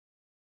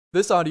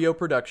This audio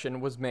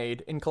production was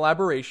made in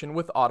collaboration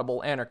with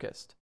Audible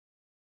Anarchist.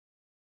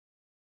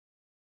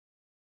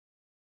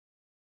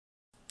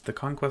 The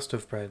Conquest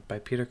of Bread by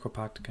Peter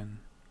Kropotkin,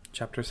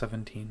 Chapter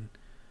 17.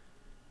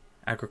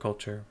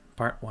 Agriculture,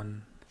 Part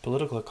 1.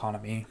 Political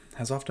economy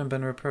has often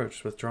been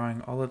reproached with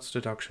drawing all its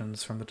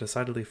deductions from the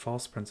decidedly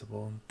false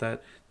principle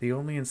that the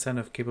only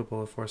incentive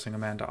capable of forcing a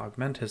man to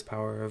augment his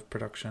power of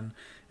production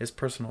is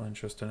personal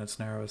interest in its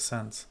narrowest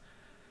sense.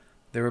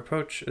 The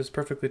reproach is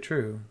perfectly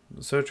true,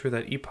 so true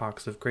that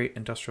epochs of great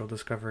industrial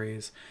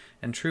discoveries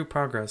and true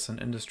progress in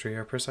industry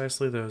are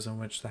precisely those in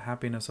which the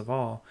happiness of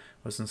all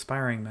was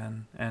inspiring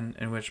men, and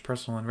in which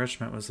personal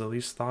enrichment was the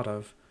least thought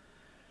of.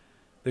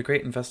 The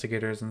great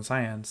investigators in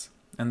science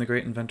and the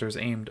great inventors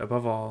aimed,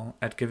 above all,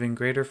 at giving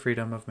greater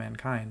freedom of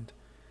mankind.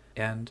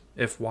 And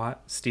if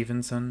Watt,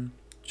 Stephenson,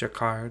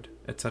 Jacquard,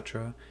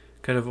 etc.,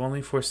 could have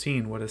only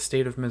foreseen what a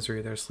state of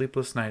misery their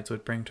sleepless nights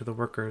would bring to the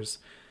workers,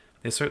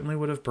 they certainly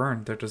would have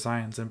burned their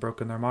designs and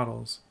broken their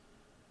models.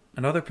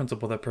 Another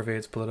principle that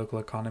pervades political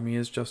economy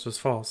is just as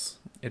false.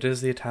 It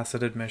is the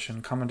tacit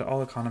admission, common to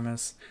all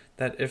economists,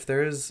 that if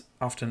there is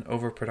often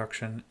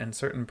overproduction in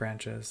certain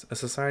branches, a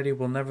society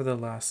will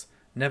nevertheless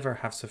never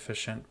have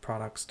sufficient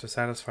products to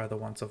satisfy the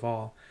wants of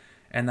all,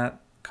 and that,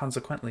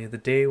 consequently, the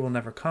day will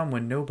never come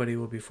when nobody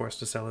will be forced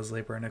to sell his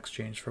labor in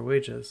exchange for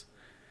wages.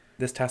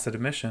 This tacit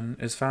admission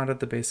is found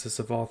at the basis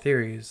of all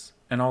theories,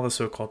 and all the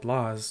so-called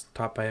laws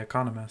taught by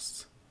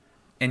economists.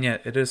 And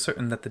yet it is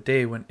certain that the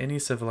day when any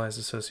civilized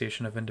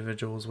association of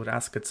individuals would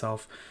ask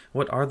itself,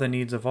 what are the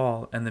needs of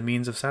all and the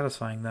means of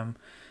satisfying them,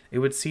 it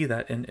would see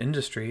that in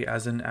industry,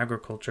 as in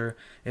agriculture,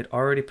 it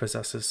already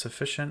possesses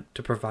sufficient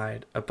to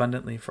provide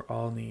abundantly for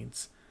all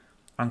needs,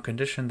 on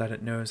condition that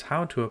it knows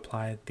how to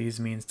apply these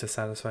means to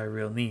satisfy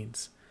real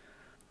needs.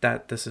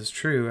 That this is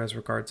true as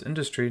regards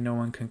industry no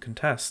one can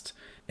contest.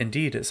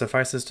 Indeed, it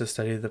suffices to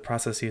study the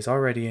processes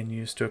already in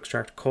use to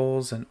extract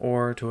coals and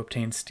ore, to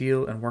obtain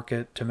steel and work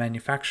it, to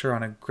manufacture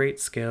on a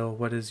great scale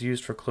what is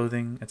used for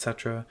clothing,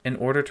 etc., in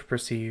order to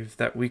perceive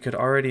that we could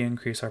already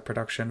increase our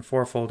production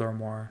fourfold or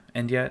more,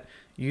 and yet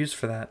use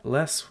for that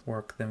less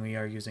work than we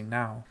are using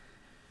now.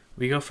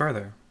 We go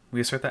further.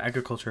 We assert that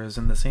agriculture is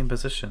in the same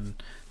position.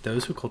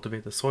 Those who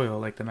cultivate the soil,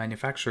 like the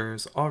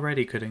manufacturers,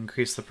 already could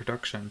increase the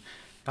production,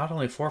 not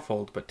only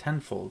fourfold, but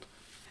tenfold.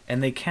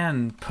 And they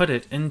can put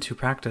it into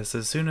practice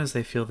as soon as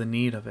they feel the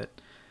need of it,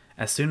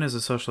 as soon as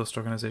a socialist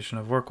organization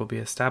of work will be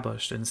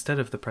established instead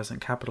of the present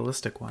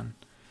capitalistic one.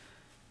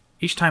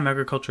 Each time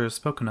agriculture is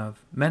spoken of,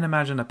 men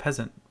imagine a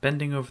peasant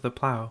bending over the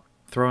plough,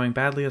 throwing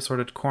badly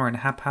assorted corn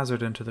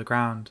haphazard into the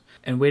ground,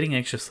 and waiting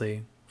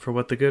anxiously for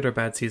what the good or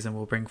bad season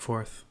will bring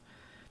forth.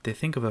 They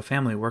think of a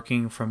family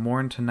working from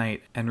morn to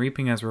night and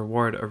reaping as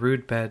reward a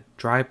rude bed,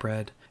 dry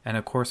bread, and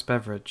a coarse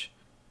beverage.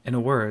 In a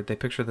word, they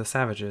picture the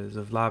savages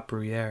of La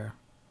Bruyere.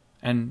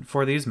 And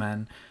for these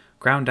men,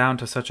 ground down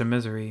to such a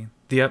misery,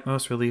 the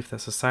utmost relief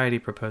that society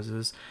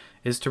proposes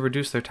is to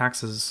reduce their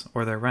taxes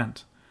or their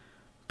rent.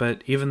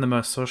 But even the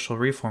most social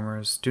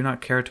reformers do not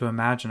care to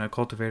imagine a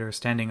cultivator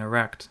standing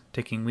erect,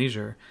 taking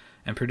leisure,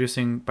 and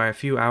producing by a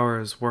few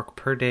hours' work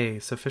per day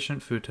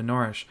sufficient food to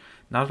nourish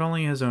not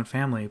only his own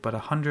family, but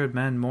 100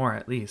 men more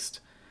at least.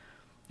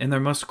 In their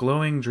most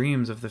glowing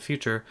dreams of the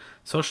future,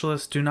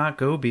 socialists do not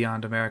go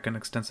beyond American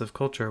extensive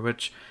culture,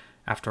 which,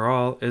 after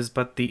all, is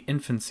but the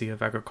infancy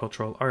of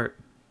agricultural art.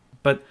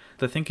 But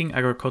the thinking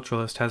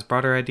agriculturalist has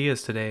broader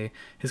ideas today.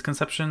 His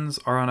conceptions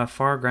are on a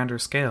far grander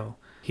scale.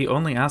 He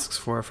only asks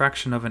for a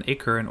fraction of an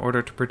acre in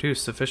order to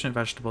produce sufficient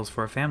vegetables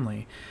for a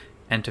family,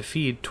 and to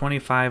feed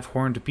 25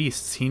 horned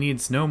beasts he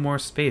needs no more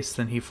space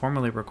than he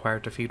formerly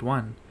required to feed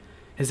one.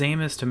 His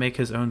aim is to make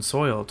his own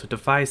soil, to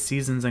defy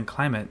seasons and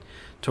climate,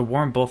 to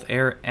warm both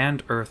air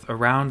and earth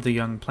around the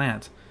young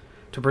plant,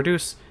 to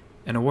produce,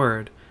 in a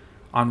word,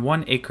 on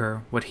 1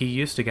 acre what he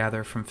used to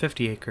gather from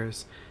 50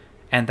 acres,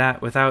 and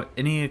that without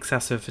any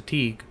excessive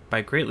fatigue,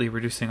 by greatly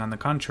reducing, on the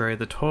contrary,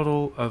 the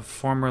total of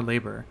former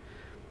labor.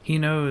 He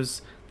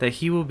knows that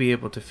he will be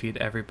able to feed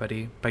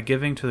everybody by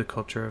giving to the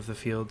culture of the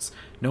fields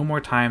no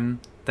more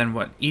time than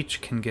what each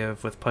can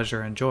give with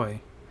pleasure and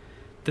joy.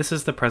 This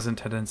is the present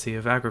tendency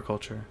of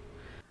agriculture.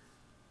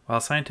 While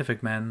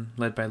scientific men,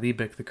 led by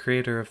Liebig, the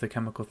creator of the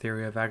chemical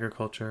theory of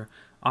agriculture,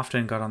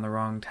 often got on the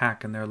wrong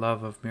tack in their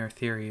love of mere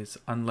theories,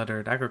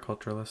 unlettered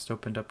agriculturalists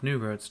opened up new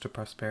roads to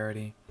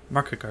prosperity.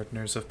 Market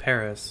gardeners of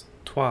Paris,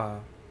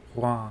 Troyes,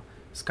 Rouen,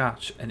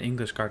 Scotch and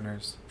English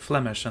gardeners,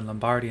 Flemish and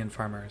Lombardian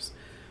farmers,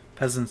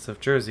 peasants of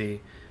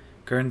Jersey,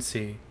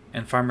 Guernsey,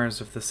 and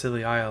farmers of the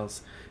Scilly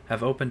Isles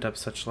have opened up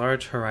such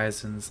large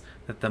horizons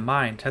that the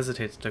mind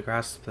hesitates to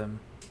grasp them.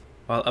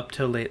 While up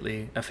till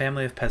lately, a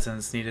family of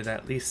peasants needed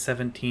at least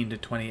 17 to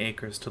 20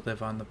 acres to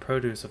live on the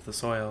produce of the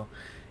soil,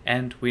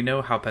 and we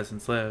know how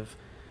peasants live.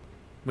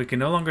 We can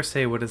no longer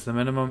say what is the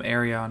minimum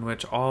area on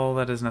which all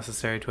that is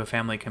necessary to a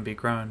family can be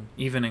grown,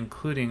 even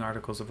including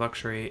articles of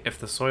luxury, if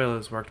the soil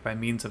is worked by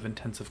means of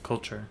intensive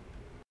culture.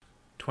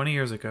 20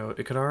 years ago,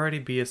 it could already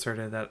be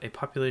asserted that a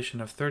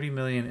population of 30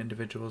 million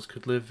individuals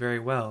could live very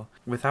well,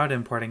 without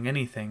importing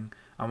anything,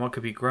 on what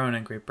could be grown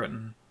in Great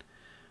Britain.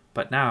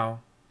 But now,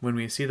 when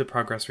we see the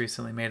progress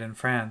recently made in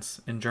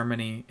France, in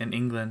Germany, in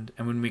England,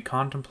 and when we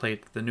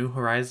contemplate the new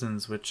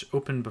horizons which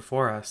open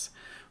before us,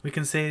 we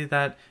can say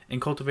that in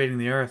cultivating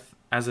the earth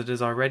as it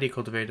is already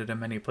cultivated in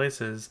many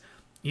places,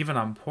 even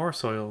on poor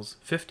soils,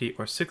 50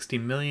 or 60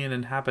 million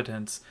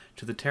inhabitants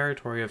to the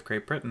territory of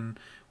Great Britain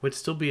would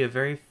still be a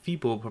very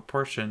feeble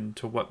proportion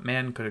to what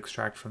man could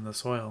extract from the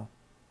soil.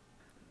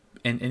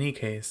 In any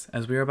case,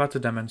 as we are about to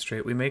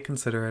demonstrate, we may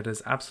consider it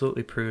as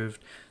absolutely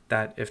proved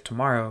that if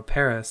tomorrow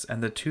Paris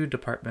and the two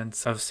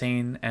departments of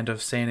Seine and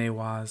of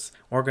Seine-et-Oise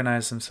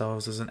organized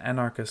themselves as an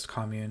anarchist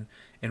commune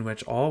in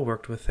which all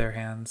worked with their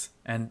hands,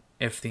 and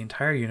if the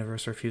entire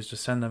universe refused to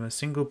send them a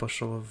single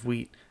bushel of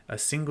wheat, a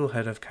single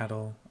head of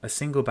cattle, a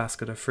single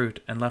basket of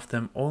fruit, and left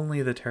them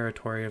only the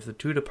territory of the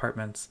two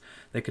departments,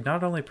 they could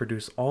not only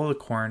produce all the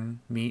corn,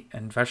 meat,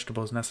 and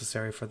vegetables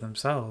necessary for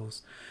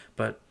themselves,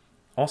 but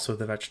also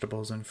the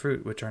vegetables and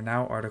fruit which are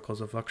now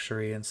articles of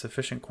luxury in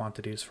sufficient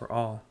quantities for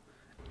all.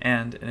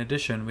 And, in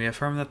addition, we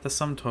affirm that the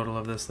sum total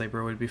of this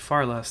labor would be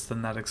far less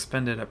than that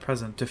expended at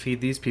present to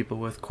feed these people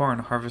with corn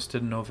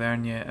harvested in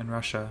Auvergne and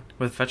Russia,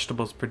 with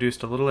vegetables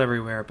produced a little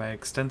everywhere by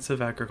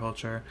extensive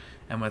agriculture,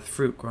 and with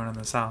fruit grown in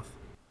the south.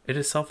 It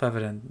is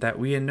self-evident that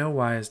we in no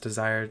wise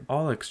desire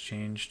all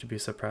exchange to be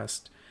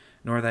suppressed,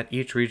 nor that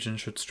each region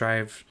should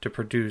strive to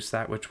produce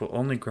that which will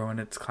only grow in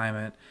its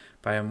climate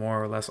by a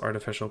more or less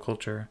artificial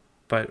culture.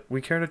 But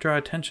we care to draw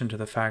attention to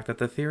the fact that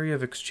the theory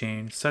of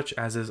exchange, such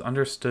as is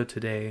understood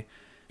today,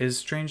 is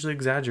strangely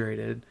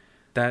exaggerated,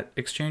 that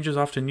exchange is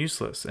often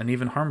useless and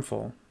even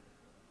harmful.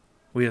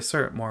 We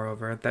assert,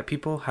 moreover, that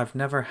people have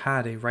never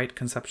had a right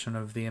conception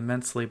of the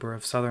immense labor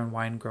of southern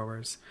wine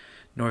growers,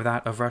 nor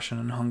that of Russian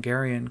and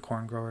Hungarian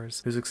corn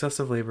growers, whose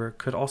excessive labor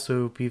could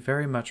also be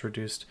very much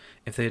reduced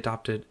if they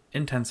adopted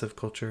intensive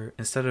culture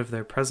instead of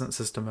their present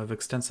system of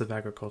extensive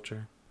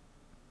agriculture.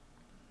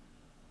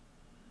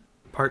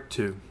 Part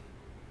 2.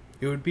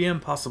 It would be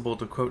impossible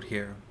to quote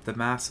here the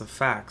mass of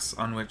facts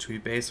on which we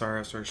base our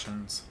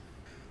assertions.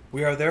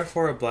 We are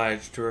therefore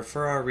obliged to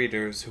refer our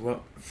readers who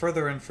want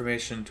further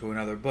information to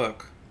another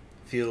book,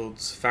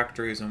 Fields,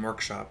 Factories, and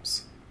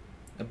Workshops.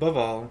 Above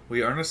all,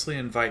 we earnestly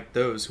invite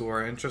those who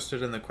are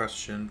interested in the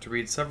question to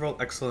read several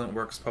excellent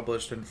works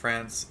published in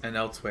France and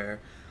elsewhere,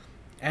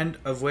 and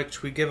of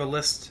which we give a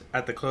list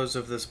at the close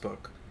of this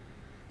book.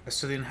 As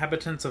to the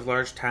inhabitants of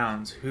large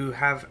towns, who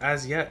have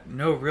as yet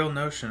no real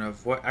notion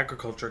of what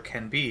agriculture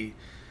can be,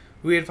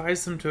 we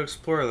advise them to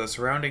explore the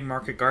surrounding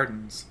market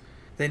gardens.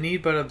 They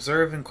need but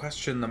observe and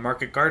question the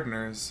market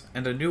gardeners,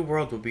 and a new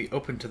world will be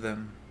open to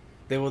them.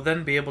 They will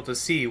then be able to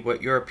see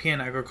what European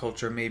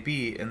agriculture may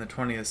be in the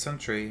 20th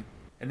century,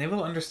 and they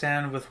will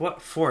understand with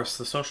what force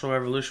the social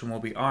revolution will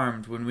be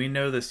armed when we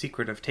know the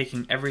secret of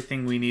taking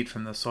everything we need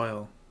from the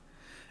soil.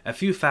 A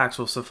few facts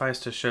will suffice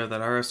to show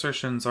that our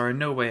assertions are in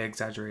no way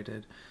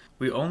exaggerated.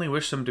 We only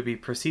wish them to be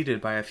preceded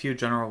by a few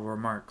general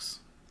remarks.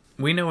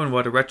 We know in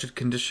what a wretched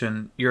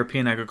condition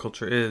European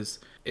agriculture is.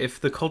 If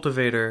the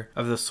cultivator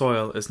of the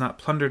soil is not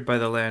plundered by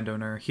the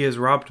landowner, he is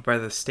robbed by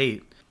the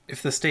state.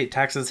 If the state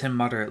taxes him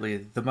moderately,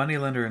 the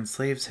moneylender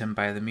enslaves him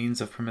by the means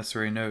of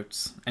promissory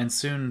notes, and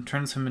soon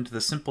turns him into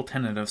the simple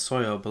tenant of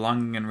soil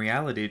belonging in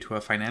reality to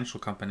a financial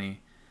company.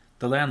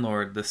 The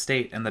landlord, the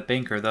state, and the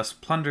banker thus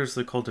plunders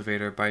the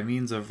cultivator by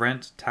means of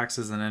rent,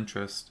 taxes, and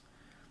interest.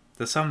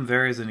 The sum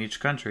varies in each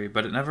country,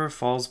 but it never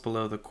falls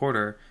below the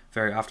quarter,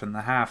 very often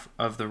the half,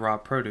 of the raw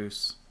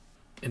produce.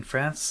 In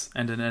France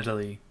and in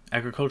Italy,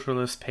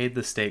 agriculturalists paid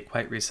the state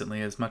quite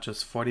recently as much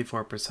as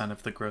 44%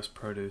 of the gross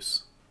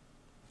produce.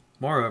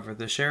 Moreover,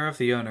 the share of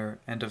the owner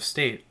and of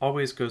state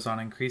always goes on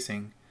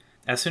increasing.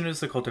 As soon as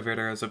the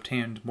cultivator has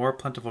obtained more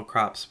plentiful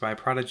crops by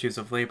prodigies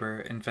of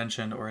labor,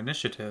 invention, or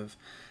initiative,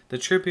 the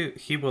tribute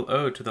he will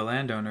owe to the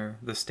landowner,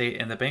 the state,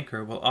 and the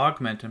banker will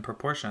augment in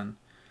proportion.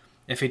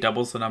 If he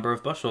doubles the number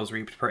of bushels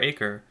reaped per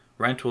acre,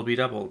 rent will be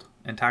doubled,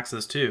 and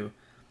taxes too,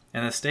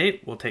 and the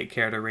state will take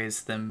care to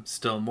raise them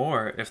still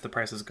more if the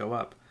prices go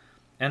up,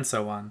 and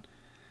so on.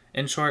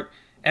 In short,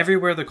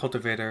 everywhere the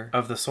cultivator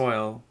of the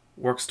soil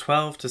works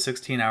 12 to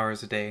 16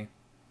 hours a day.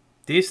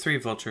 These three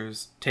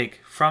vultures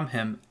take from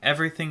him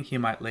everything he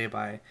might lay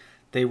by.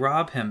 They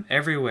rob him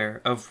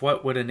everywhere of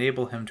what would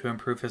enable him to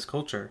improve his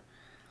culture.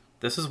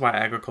 This is why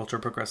agriculture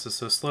progresses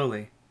so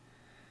slowly.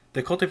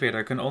 The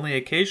cultivator can only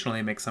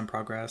occasionally make some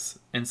progress,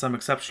 in some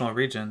exceptional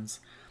regions,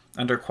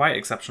 under quite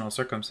exceptional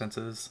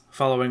circumstances,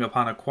 following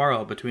upon a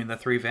quarrel between the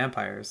three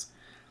vampires.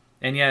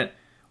 And yet,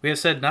 we have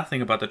said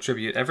nothing about the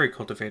tribute every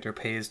cultivator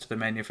pays to the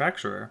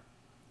manufacturer.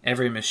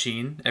 Every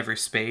machine, every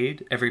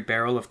spade, every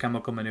barrel of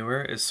chemical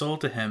manure is sold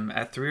to him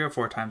at 3 or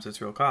 4 times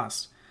its real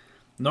cost.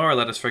 Nor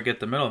let us forget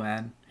the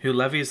middleman, who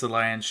levies the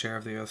lion's share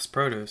of the earth's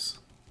produce.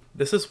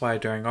 This is why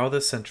during all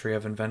this century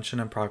of invention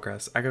and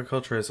progress,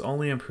 agriculture has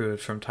only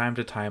improved from time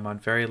to time on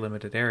very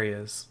limited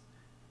areas.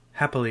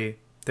 Happily,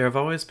 there have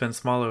always been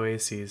small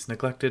oases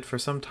neglected for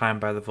some time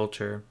by the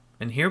vulture,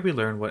 and here we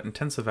learn what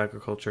intensive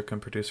agriculture can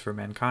produce for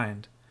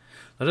mankind.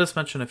 Let us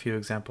mention a few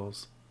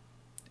examples.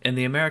 In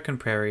the American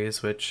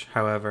prairies, which,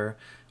 however,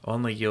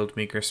 only yield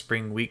meager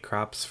spring wheat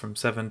crops from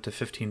 7 to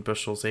 15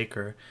 bushels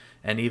acre,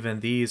 and even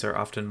these are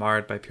often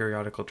marred by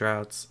periodical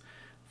droughts.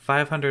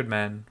 500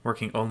 men,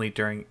 working only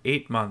during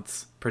 8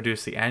 months,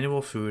 produce the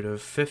annual food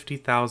of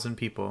 50,000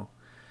 people.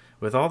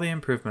 With all the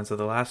improvements of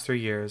the last 3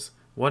 years,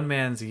 one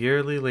man's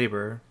yearly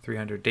labor,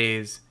 300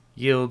 days,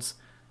 yields,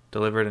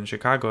 delivered in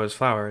Chicago as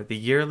flour, the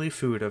yearly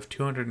food of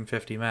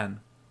 250 men.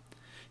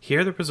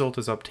 Here the result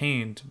is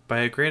obtained by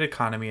a great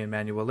economy in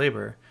manual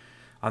labor.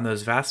 On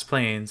those vast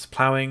plains,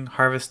 plowing,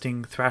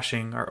 harvesting,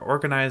 thrashing are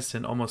organized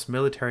in almost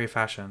military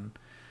fashion.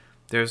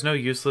 There is no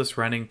useless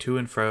running to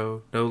and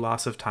fro, no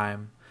loss of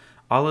time.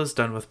 All is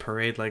done with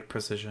parade-like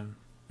precision.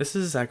 This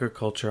is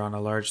agriculture on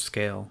a large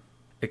scale,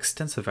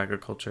 extensive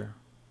agriculture,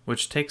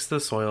 which takes the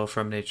soil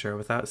from nature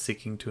without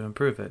seeking to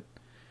improve it.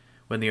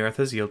 When the earth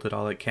has yielded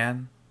all it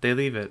can, they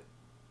leave it.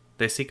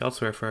 They seek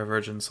elsewhere for a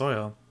virgin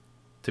soil,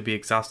 to be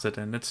exhausted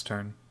in its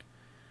turn.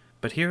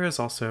 But here is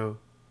also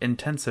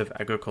intensive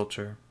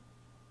agriculture,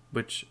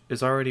 which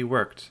is already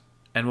worked,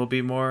 and will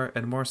be more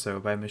and more so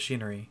by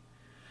machinery.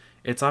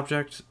 Its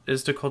object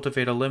is to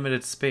cultivate a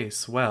limited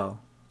space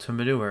well, to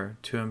manure,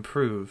 to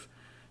improve,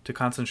 to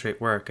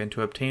concentrate work, and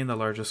to obtain the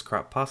largest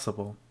crop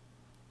possible.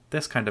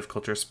 This kind of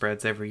culture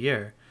spreads every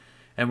year,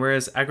 and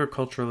whereas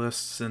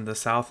agriculturalists in the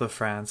south of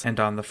France and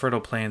on the fertile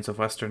plains of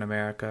Western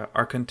America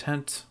are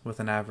content with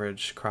an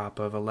average crop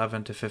of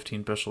 11 to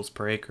 15 bushels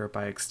per acre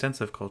by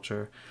extensive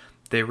culture,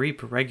 they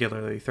reap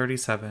regularly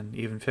 37,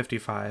 even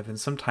 55, and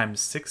sometimes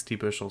 60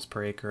 bushels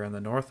per acre in the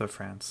north of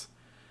France.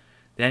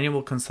 The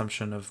annual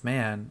consumption of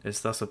man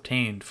is thus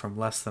obtained from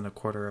less than a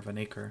quarter of an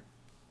acre.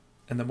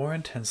 And the more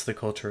intense the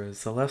culture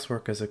is, the less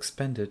work is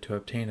expended to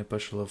obtain a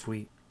bushel of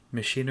wheat.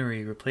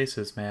 Machinery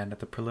replaces man at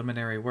the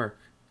preliminary work,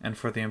 and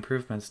for the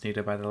improvements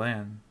needed by the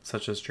land,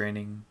 such as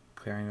draining,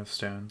 clearing of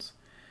stones,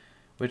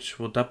 which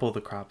will double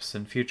the crops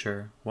in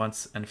future,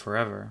 once and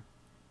forever.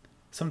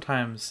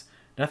 Sometimes,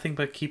 nothing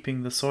but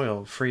keeping the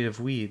soil free of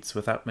weeds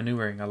without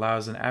manuring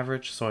allows an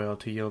average soil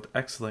to yield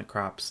excellent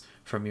crops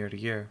from year to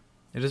year.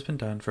 It has been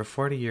done for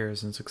 40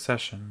 years in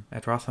succession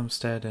at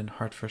Rothamsted and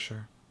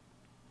Hertfordshire.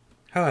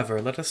 However,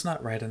 let us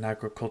not write an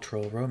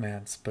agricultural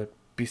romance, but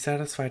be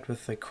satisfied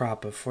with a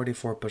crop of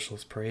 44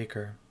 bushels per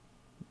acre.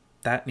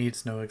 That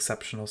needs no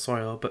exceptional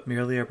soil, but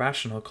merely a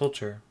rational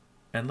culture,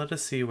 and let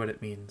us see what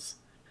it means.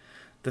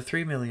 The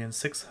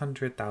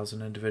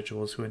 3,600,000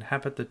 individuals who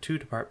inhabit the 2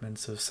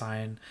 departments of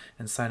Seine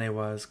and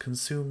Seine-et-Oise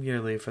consume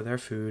yearly for their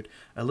food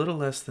a little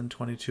less than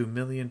 22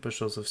 million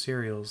bushels of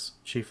cereals,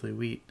 chiefly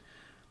wheat,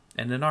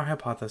 and in our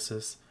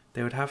hypothesis,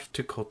 they would have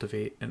to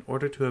cultivate, in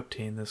order to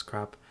obtain this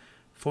crop,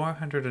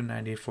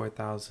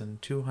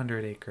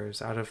 494,200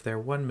 acres out of their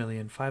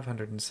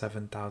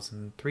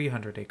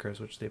 1,507,300 acres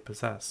which they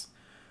possess.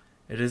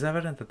 It is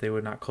evident that they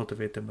would not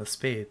cultivate them with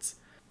spades.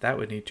 That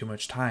would need too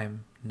much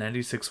time,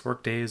 96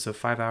 work days of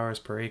 5 hours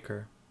per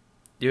acre.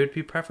 It would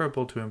be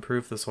preferable to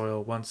improve the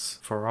soil once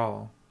for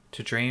all,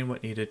 to drain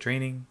what needed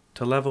draining,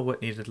 to level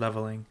what needed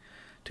leveling,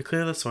 to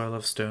clear the soil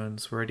of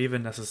stones were it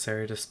even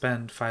necessary to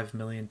spend 5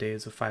 million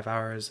days of 5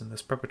 hours in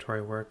this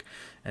preparatory work,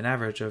 an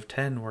average of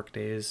 10 work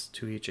days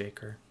to each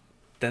acre.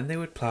 Then they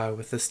would plow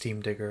with the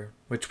steam digger,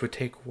 which would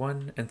take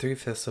 1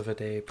 3/5 of a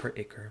day per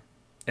acre,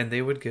 and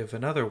they would give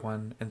another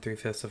 1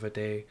 3/5 of a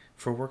day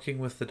for working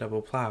with the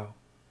double plow.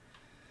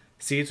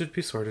 Seeds would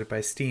be sorted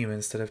by steam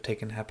instead of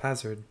taken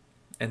haphazard,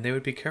 and they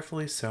would be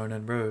carefully sown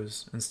in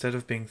rows instead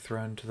of being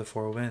thrown to the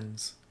 4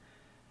 winds.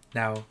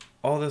 Now,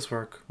 all this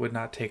work would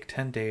not take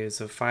 10 days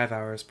of 5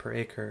 hours per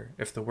acre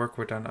if the work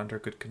were done under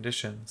good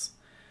conditions.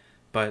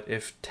 But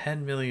if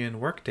 10 million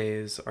work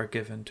days are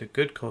given to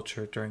good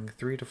culture during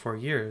 3 to 4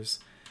 years,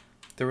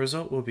 the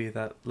result will be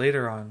that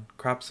later on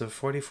crops of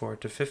 44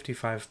 to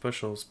 55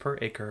 bushels per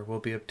acre will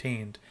be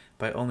obtained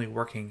by only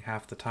working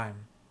half the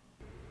time.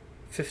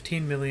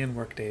 15 million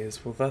work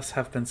days will thus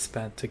have been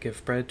spent to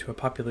give bread to a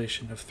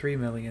population of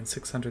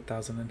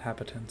 3,600,000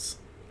 inhabitants.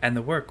 And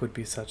the work would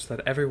be such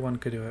that everyone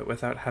could do it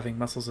without having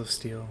muscles of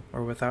steel,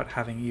 or without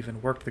having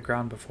even worked the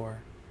ground before.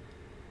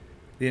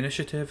 The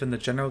initiative and the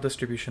general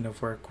distribution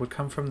of work would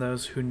come from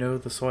those who know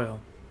the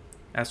soil.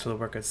 As for the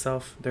work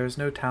itself, there is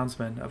no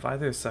townsman of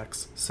either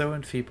sex so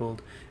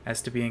enfeebled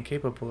as to be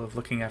incapable of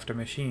looking after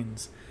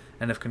machines,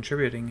 and of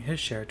contributing his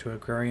share to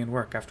agrarian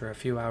work after a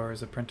few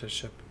hours'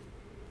 apprenticeship.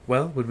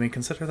 Well, when we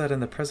consider that in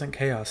the present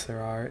chaos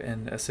there are,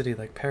 in a city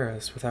like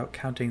Paris, without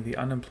counting the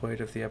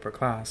unemployed of the upper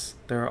class,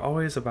 there are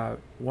always about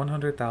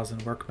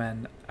 100,000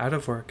 workmen out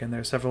of work in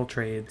their several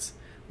trades,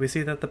 we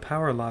see that the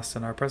power lost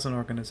in our present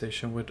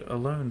organization would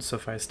alone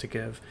suffice to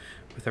give,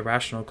 with a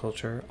rational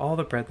culture, all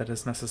the bread that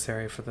is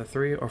necessary for the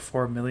 3 or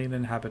 4 million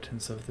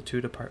inhabitants of the 2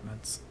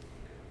 departments.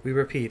 We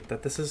repeat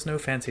that this is no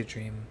fancy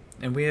dream,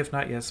 and we have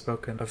not yet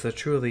spoken of the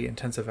truly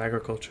intensive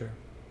agriculture.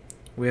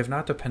 We have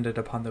not depended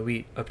upon the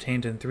wheat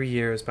obtained in 3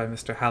 years by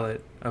Mr.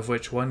 Hallett, of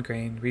which one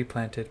grain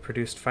replanted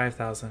produced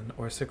 5,000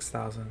 or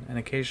 6,000 and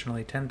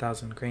occasionally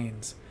 10,000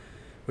 grains,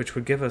 which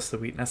would give us the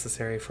wheat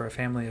necessary for a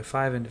family of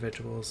 5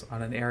 individuals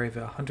on an area of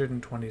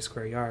 120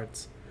 square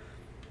yards.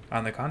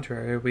 On the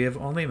contrary, we have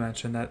only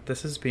mentioned that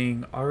this is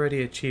being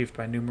already achieved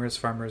by numerous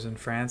farmers in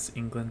France,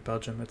 England,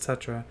 Belgium,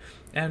 etc.,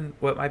 and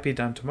what might be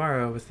done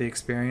tomorrow with the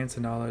experience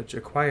and knowledge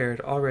acquired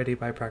already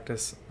by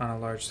practice on a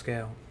large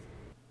scale.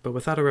 But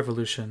without a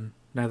revolution,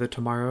 neither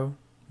tomorrow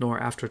nor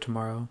after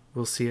tomorrow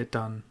will see it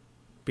done,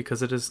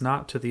 because it is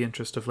not to the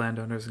interest of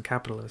landowners and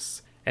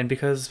capitalists, and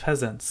because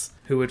peasants,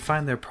 who would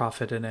find their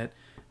profit in it,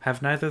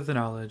 have neither the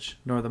knowledge,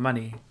 nor the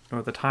money,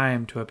 nor the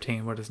time to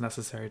obtain what is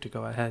necessary to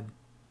go ahead.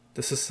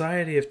 The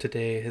society of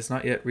today has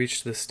not yet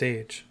reached this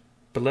stage,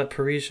 but let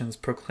Parisians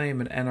proclaim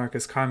an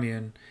anarchist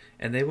commune,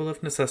 and they will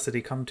of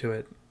necessity come to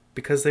it,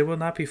 because they will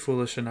not be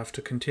foolish enough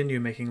to continue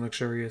making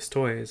luxurious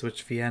toys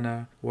which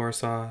Vienna,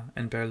 Warsaw,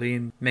 and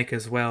Berlin make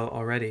as well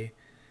already,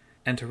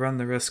 and to run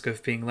the risk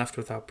of being left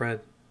without bread.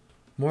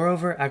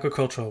 Moreover,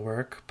 agricultural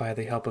work, by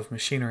the help of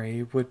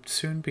machinery, would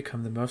soon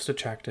become the most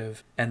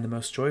attractive and the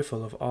most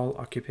joyful of all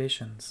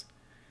occupations.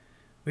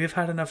 We have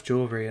had enough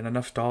jewelry and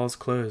enough dolls'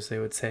 clothes, they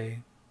would say.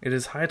 It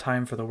is high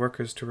time for the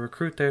workers to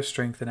recruit their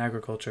strength in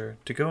agriculture,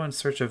 to go in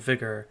search of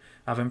vigor,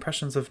 of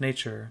impressions of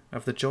nature,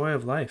 of the joy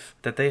of life,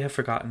 that they have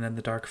forgotten in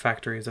the dark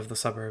factories of the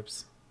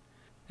suburbs.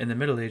 In the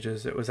Middle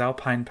Ages, it was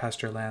alpine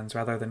pasture lands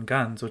rather than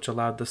guns which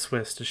allowed the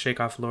Swiss to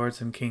shake off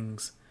lords and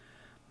kings.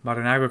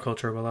 Modern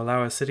agriculture will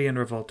allow a city in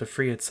revolt to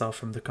free itself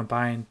from the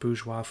combined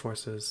bourgeois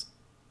forces.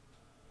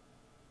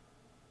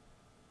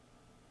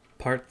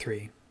 Part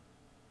 3.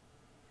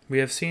 We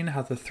have seen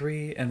how the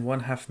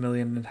 3.5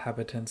 million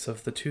inhabitants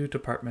of the 2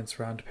 departments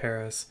round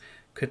Paris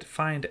could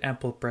find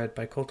ample bread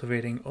by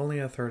cultivating only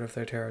a third of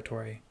their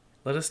territory.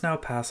 Let us now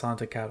pass on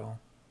to cattle.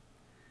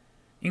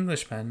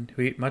 Englishmen,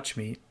 who eat much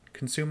meat,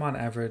 consume on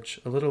average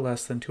a little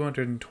less than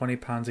 220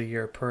 pounds a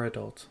year per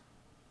adult.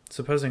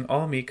 Supposing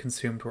all meat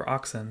consumed were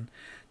oxen,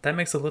 that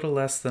makes a little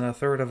less than a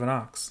third of an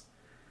ox.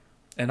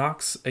 An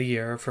ox a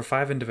year for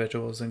 5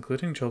 individuals,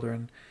 including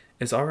children,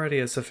 is already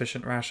a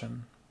sufficient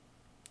ration.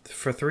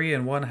 For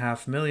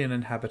 3.5 million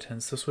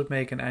inhabitants, this would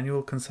make an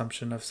annual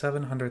consumption of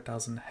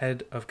 700,000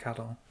 head of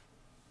cattle.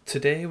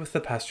 Today, with the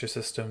pasture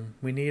system,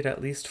 we need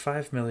at least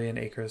 5 million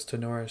acres to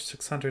nourish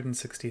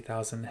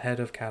 660,000 head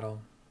of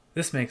cattle.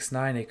 This makes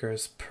 9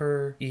 acres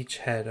per each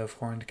head of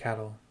horned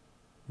cattle.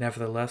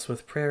 Nevertheless,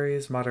 with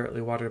prairies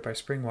moderately watered by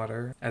spring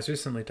water, as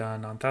recently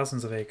done on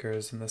thousands of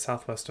acres in the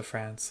southwest of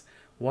France,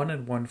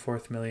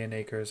 1.25 million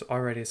acres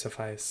already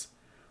suffice.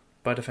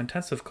 But if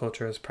intensive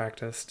culture is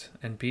practiced,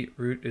 and beet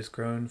root is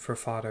grown for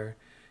fodder,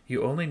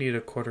 you only need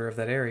a quarter of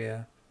that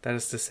area, that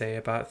is to say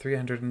about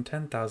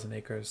 310,000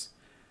 acres.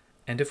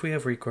 And if we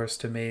have recourse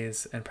to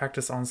maize, and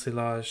practice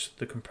ensilage,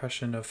 the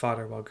compression of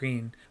fodder while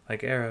green,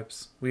 like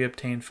Arabs, we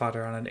obtain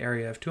fodder on an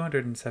area of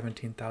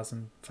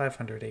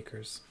 217,500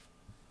 acres.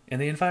 In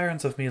the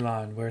environs of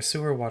Milan, where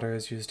sewer water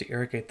is used to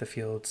irrigate the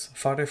fields,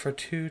 fodder for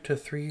 2 to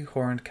 3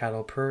 horned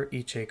cattle per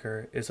each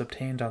acre is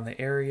obtained on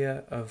the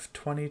area of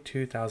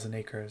 22,000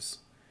 acres,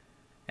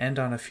 and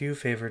on a few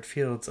favored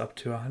fields up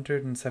to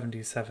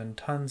 177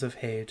 tons of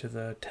hay to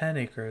the 10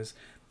 acres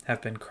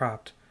have been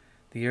cropped,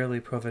 the yearly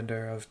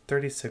provender of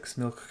 36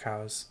 milk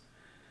cows.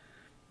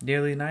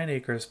 Nearly 9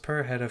 acres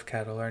per head of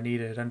cattle are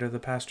needed under the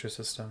pasture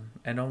system,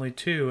 and only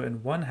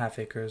 2.5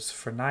 acres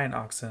for 9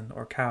 oxen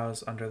or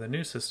cows under the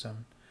new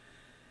system.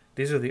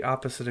 These are the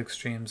opposite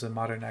extremes in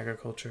modern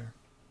agriculture.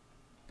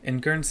 In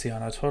Guernsey,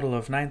 on a total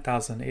of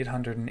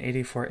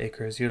 9,884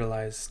 acres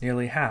utilized,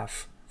 nearly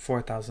half,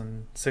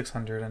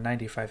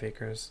 4,695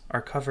 acres,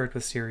 are covered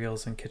with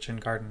cereals and kitchen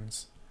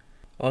gardens.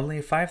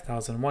 Only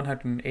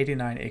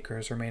 5,189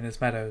 acres remain as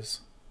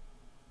meadows.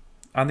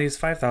 On these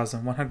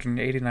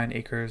 5,189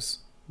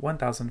 acres,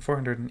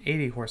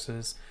 1,480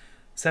 horses,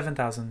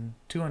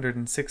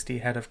 7,260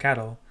 head of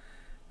cattle,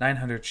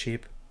 900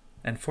 sheep,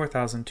 and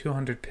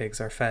 4,200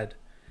 pigs are fed,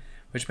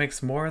 which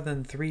makes more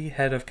than 3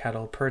 head of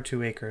cattle per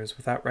 2 acres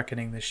without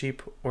reckoning the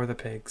sheep or the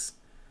pigs.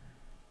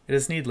 It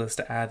is needless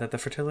to add that the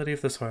fertility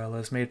of the soil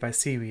is made by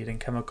seaweed and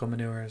chemical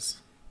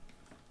manures.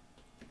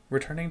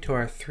 Returning to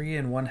our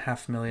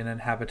 3.5 million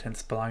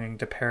inhabitants belonging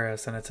to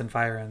Paris and its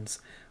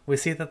environs, we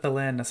see that the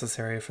land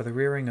necessary for the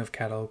rearing of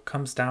cattle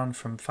comes down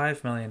from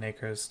 5 million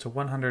acres to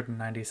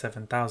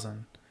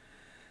 197,000.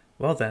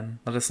 Well then,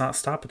 let us not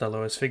stop at the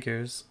lowest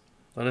figures.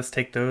 Let us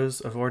take those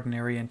of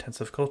ordinary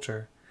intensive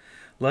culture.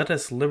 Let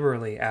us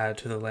liberally add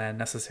to the land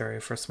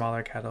necessary for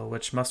smaller cattle,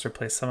 which must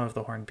replace some of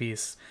the horned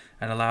beasts,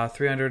 and allow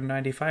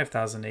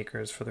 395,000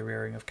 acres for the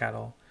rearing of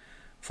cattle,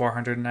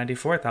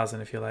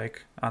 494,000 if you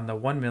like, on the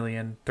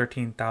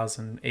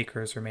 1,013,000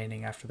 acres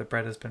remaining after the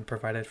bread has been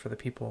provided for the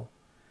people.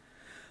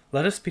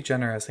 Let us be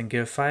generous and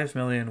give 5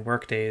 million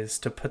work-days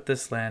to put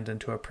this land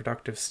into a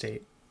productive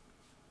state.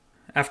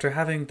 After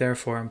having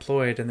therefore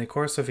employed in the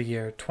course of a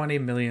year 20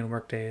 million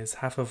workdays,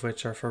 half of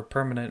which are for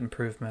permanent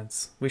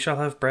improvements, we shall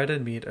have bread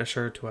and meat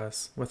assured to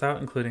us,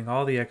 without including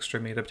all the extra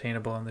meat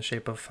obtainable in the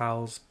shape of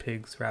fowls,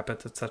 pigs,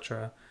 rabbits,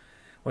 etc.,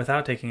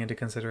 without taking into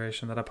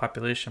consideration that a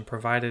population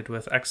provided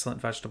with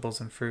excellent vegetables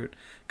and fruit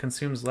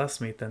consumes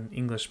less meat than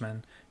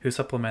Englishmen, who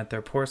supplement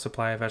their poor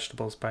supply of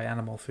vegetables by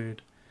animal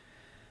food.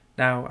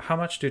 Now, how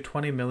much do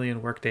 20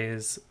 million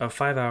workdays of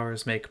 5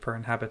 hours make per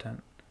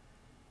inhabitant?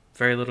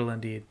 Very little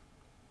indeed.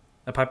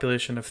 A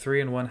population of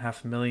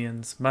 3.5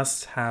 millions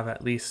must have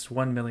at least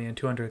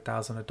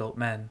 1,200,000 adult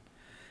men,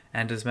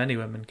 and as many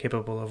women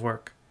capable of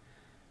work.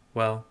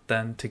 Well,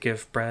 then, to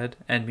give bread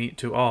and meat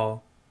to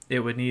all,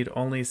 it would need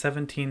only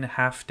 17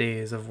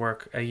 half-days of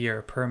work a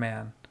year per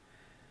man.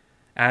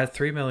 Add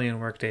 3 million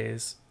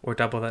work-days, or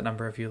double that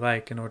number if you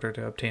like, in order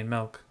to obtain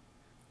milk.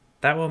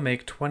 That will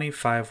make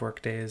 25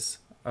 work-days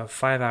of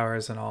 5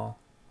 hours in all,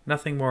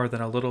 nothing more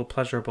than a little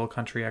pleasurable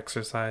country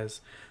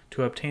exercise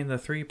to obtain the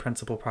three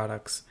principal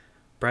products,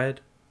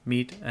 bread,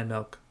 meat, and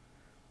milk.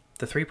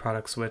 The three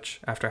products which,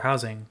 after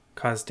housing,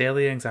 cause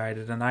daily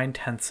anxiety to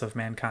 9/10 of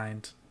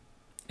mankind.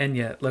 And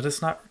yet, let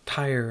us not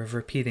tire of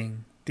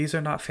repeating, these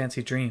are not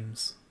fancy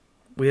dreams.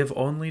 We have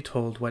only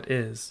told what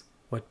is,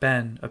 what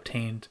Ben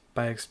obtained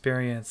by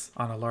experience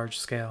on a large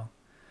scale.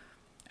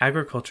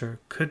 Agriculture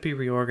could be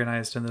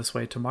reorganized in this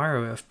way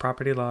tomorrow if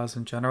property laws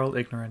and general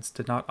ignorance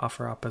did not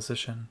offer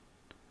opposition.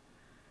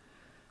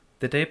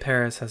 The day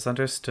Paris has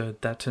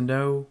understood that to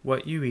know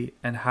what you eat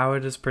and how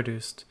it is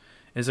produced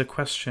is a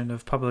question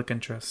of public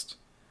interest.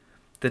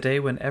 The day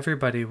when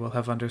everybody will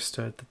have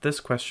understood that this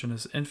question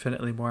is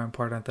infinitely more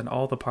important than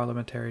all the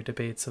parliamentary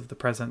debates of the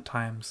present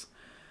times.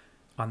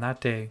 On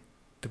that day,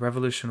 the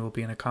revolution will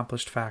be an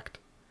accomplished fact.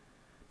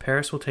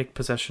 Paris will take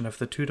possession of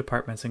the two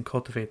departments and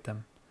cultivate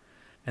them.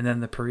 And then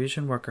the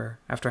Parisian worker,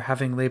 after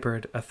having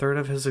labored a third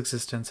of his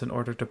existence in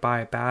order to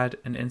buy bad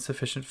and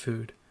insufficient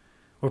food,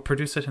 will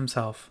produce it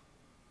himself,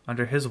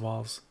 under his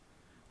walls,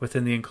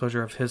 within the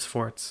enclosure of his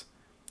forts,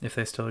 if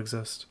they still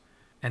exist,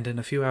 and in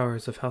a few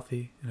hours of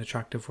healthy and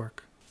attractive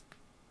work.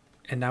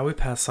 And now we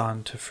pass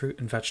on to fruit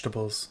and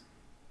vegetables.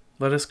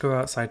 Let us go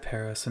outside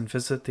Paris and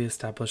visit the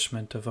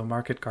establishment of a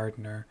market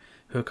gardener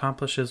who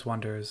accomplishes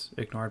wonders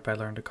ignored by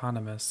learned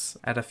economists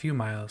at a few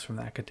miles from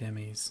the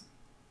academies.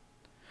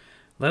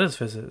 Let us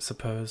visit,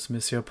 suppose,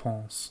 Monsieur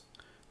Pons,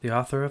 the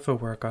author of a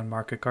work on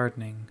market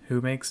gardening,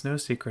 who makes no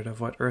secret of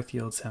what earth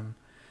yields him,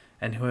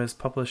 and who has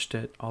published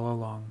it all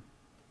along.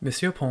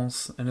 Monsieur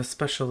Pons, and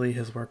especially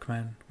his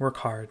workmen, work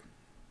hard.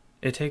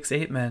 It takes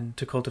 8 men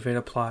to cultivate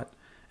a plot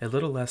a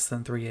little less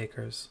than 3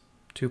 acres,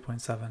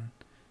 2.7.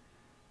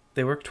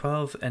 They work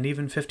 12 and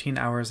even 15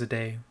 hours a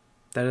day,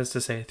 that is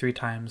to say 3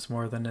 times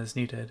more than is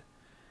needed.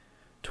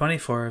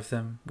 24 of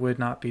them would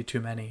not be too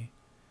many.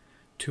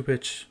 To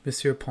which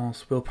Monsieur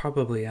Pons will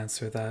probably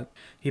answer that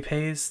he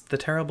pays the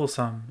terrible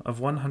sum of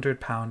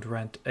 £100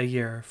 rent a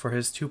year for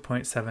his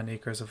 2.7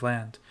 acres of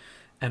land,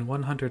 and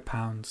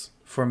 £100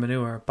 for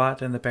manure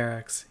bought in the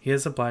barracks he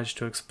is obliged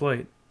to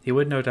exploit. He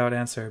would no doubt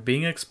answer,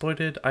 being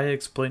exploited, I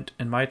exploit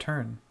in my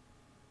turn.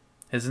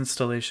 His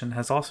installation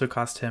has also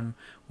cost him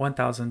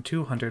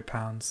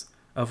 £1,200,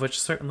 of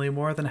which certainly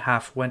more than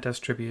half went as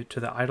tribute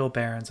to the idle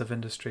barons of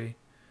industry.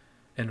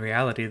 In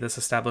reality, this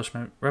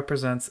establishment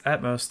represents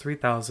at most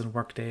 3,000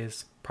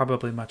 work-days,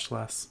 probably much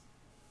less.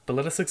 But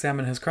let us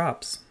examine his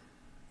crops.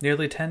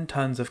 Nearly 10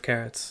 tons of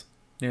carrots,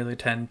 nearly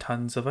 10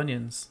 tons of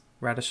onions,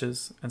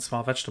 radishes, and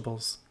small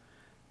vegetables,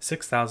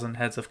 6,000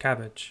 heads of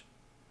cabbage,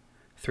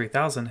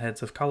 3,000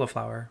 heads of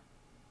cauliflower,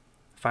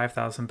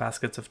 5,000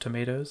 baskets of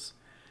tomatoes,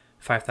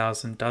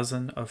 5,000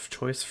 dozen of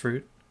choice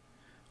fruit,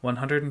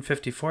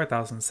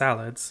 154,000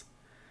 salads,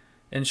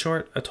 in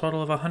short, a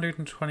total of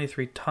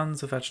 123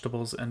 tons of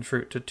vegetables and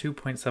fruit to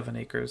 2.7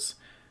 acres,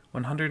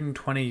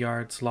 120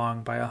 yards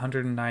long by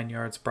 109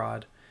 yards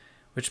broad,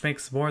 which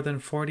makes more than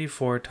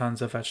 44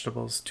 tons of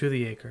vegetables to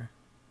the acre.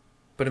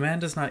 But a man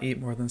does not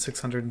eat more than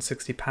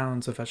 660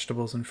 pounds of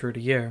vegetables and fruit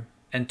a year,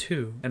 and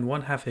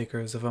 2.5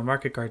 acres of a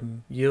market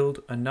garden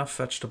yield enough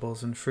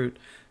vegetables and fruit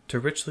to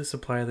richly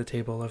supply the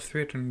table of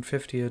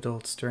 350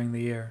 adults during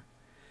the year.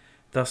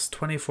 Thus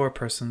 24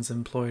 persons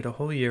employed a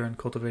whole year in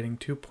cultivating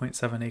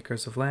 2.7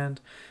 acres of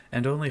land,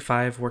 and only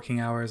 5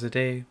 working hours a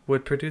day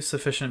would produce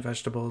sufficient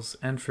vegetables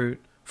and fruit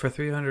for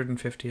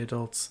 350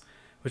 adults,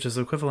 which is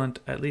equivalent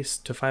at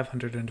least to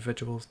 500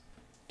 individuals.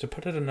 To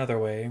put it another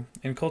way,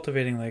 in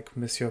cultivating like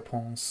Monsieur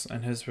Pons,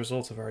 and his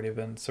results have already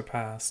been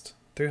surpassed,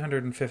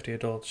 350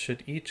 adults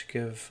should each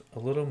give a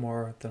little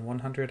more than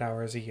 100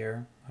 hours a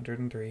year,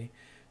 103,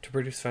 to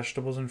produce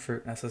vegetables and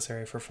fruit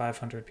necessary for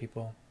 500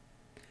 people.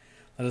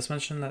 Let us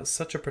mention that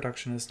such a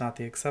production is not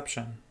the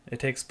exception. It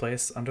takes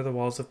place under the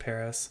walls of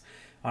Paris,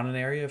 on an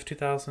area of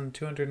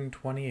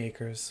 2,220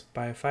 acres,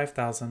 by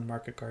 5,000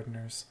 market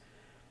gardeners.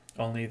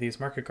 Only these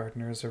market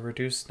gardeners are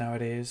reduced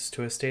nowadays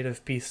to a state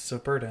of beasts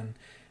of burden,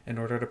 in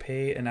order to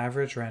pay an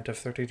average rent of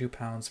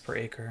 £32 per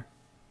acre.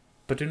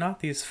 But do not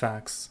these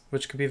facts,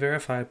 which can be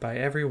verified by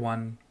every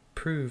one,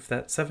 prove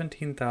that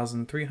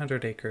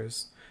 17,300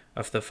 acres,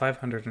 of the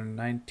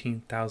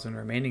 519,000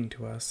 remaining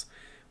to us,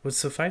 would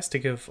suffice to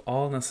give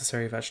all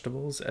necessary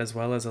vegetables as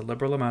well as a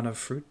liberal amount of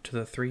fruit to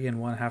the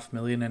 3.5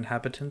 million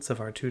inhabitants of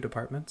our 2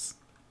 departments?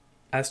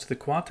 As to the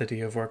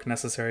quantity of work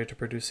necessary to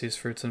produce these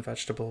fruits and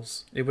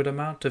vegetables, it would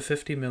amount to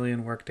 50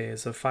 million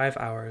workdays of 5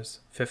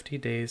 hours, 50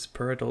 days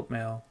per adult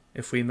male,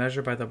 if we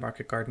measure by the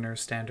market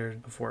gardener's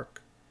standard of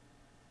work.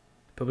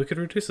 But we could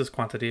reduce this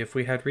quantity if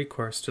we had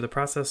recourse to the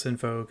process in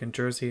vogue in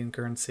Jersey and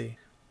Guernsey.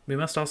 We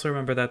must also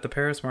remember that the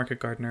Paris market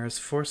gardener is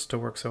forced to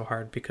work so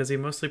hard because he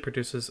mostly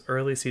produces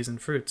early season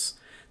fruits,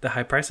 the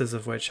high prices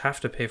of which have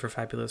to pay for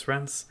fabulous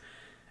rents,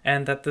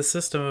 and that this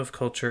system of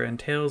culture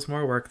entails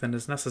more work than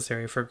is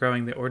necessary for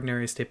growing the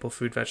ordinary staple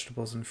food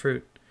vegetables and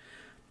fruit.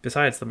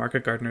 Besides, the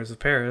market gardeners of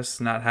Paris,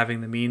 not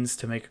having the means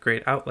to make a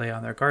great outlay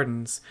on their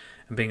gardens,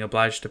 and being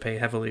obliged to pay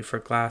heavily for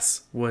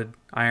glass, wood,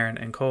 iron,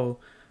 and coal,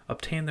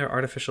 obtain their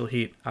artificial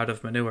heat out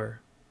of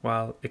manure,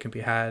 while it can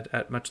be had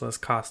at much less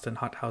cost in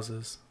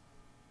hothouses.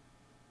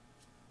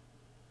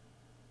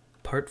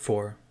 Part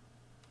 4.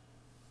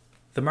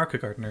 The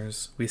market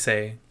gardeners, we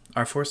say,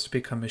 are forced to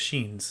become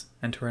machines,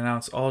 and to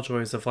renounce all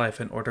joys of life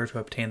in order to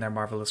obtain their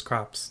marvelous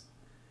crops.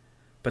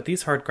 But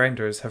these hard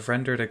grinders have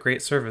rendered a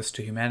great service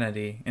to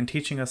humanity in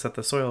teaching us that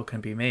the soil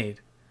can be made.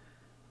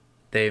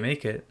 They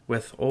make it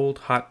with old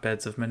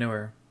hotbeds of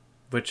manure,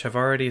 which have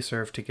already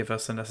served to give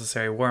us the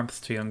necessary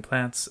warmth to young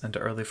plants and to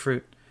early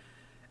fruit,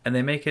 and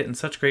they make it in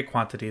such great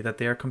quantity that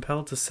they are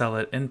compelled to sell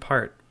it in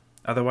part,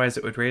 otherwise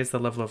it would raise the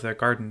level of their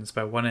gardens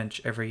by 1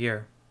 inch every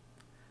year.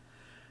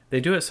 They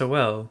do it so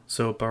well,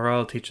 so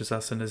Barral teaches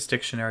us in his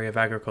Dictionary of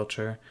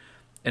Agriculture,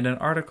 in an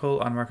article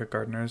on market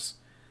gardeners,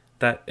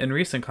 that in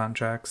recent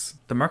contracts,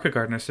 the market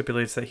gardener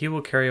stipulates that he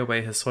will carry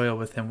away his soil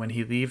with him when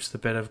he leaves the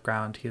bit of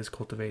ground he is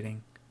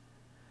cultivating.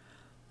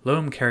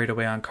 Loam carried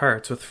away on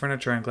carts with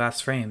furniture and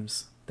glass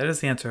frames. That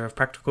is the answer of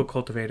practical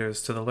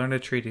cultivators to the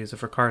learned treatise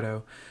of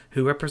Ricardo,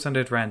 who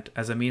represented rent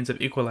as a means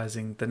of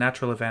equalizing the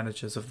natural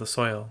advantages of the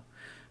soil.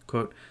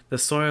 Quote, "The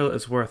soil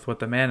is worth what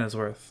the man is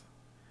worth."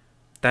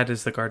 That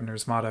is the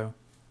gardener's motto.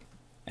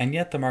 And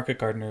yet the market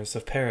gardeners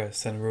of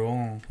Paris and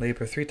Rouen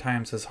labor 3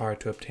 times as hard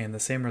to obtain the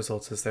same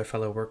results as their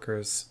fellow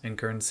workers in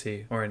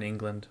Guernsey or in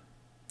England.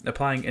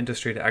 Applying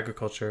industry to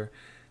agriculture,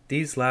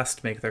 these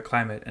last make their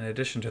climate in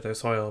addition to their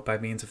soil by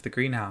means of the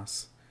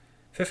greenhouse.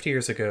 50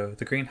 years ago,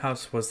 the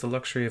greenhouse was the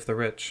luxury of the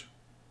rich.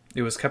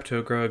 It was kept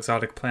to grow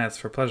exotic plants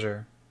for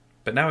pleasure.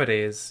 But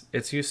nowadays,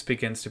 its use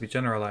begins to be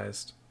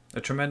generalized. A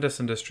tremendous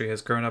industry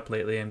has grown up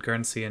lately in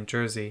Guernsey and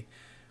Jersey,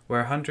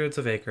 where hundreds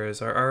of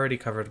acres are already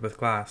covered with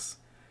glass,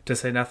 to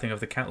say nothing of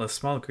the countless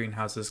small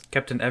greenhouses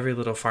kept in every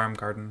little farm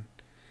garden.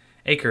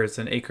 Acres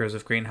and acres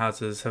of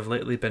greenhouses have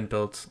lately been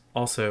built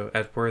also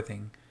at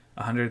Worthing,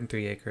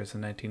 103 acres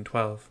in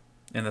 1912,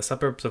 in the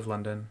suburbs of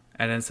London,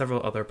 and in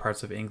several other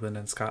parts of England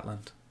and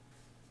Scotland.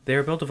 They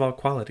are built of all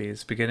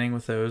qualities, beginning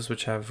with those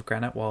which have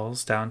granite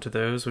walls down to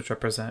those which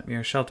represent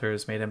mere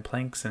shelters made in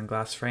planks and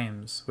glass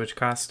frames, which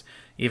cost,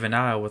 even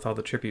now with all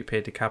the tribute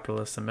paid to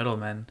capitalists and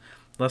middlemen,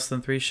 less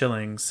than 3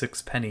 shillings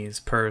 6 pennies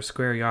per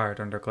square yard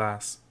under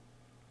glass.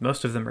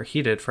 Most of them are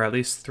heated for at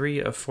least 3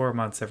 of 4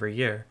 months every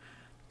year,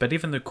 but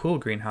even the cool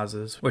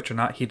greenhouses, which are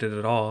not heated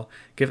at all,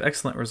 give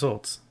excellent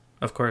results.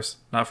 Of course,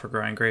 not for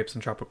growing grapes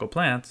and tropical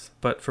plants,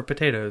 but for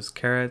potatoes,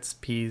 carrots,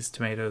 peas,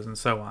 tomatoes, and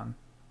so on.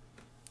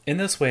 In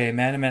this way,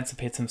 man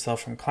emancipates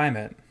himself from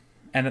climate,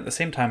 and at the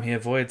same time he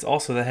avoids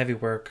also the heavy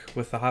work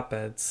with the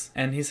hotbeds,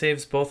 and he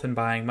saves both in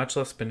buying much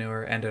less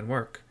manure and in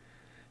work.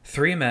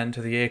 3 men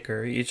to the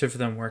acre, each of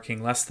them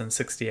working less than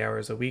 60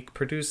 hours a week,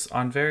 produce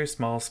on very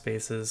small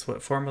spaces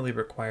what formerly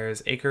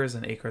requires acres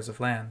and acres of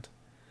land.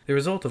 The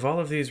result of all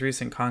of these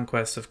recent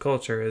conquests of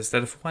culture is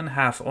that if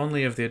 1/2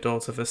 only of the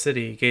adults of a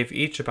city gave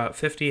each about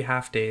 50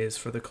 half-days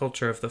for the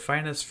culture of the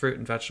finest fruit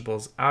and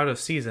vegetables out of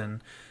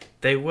season,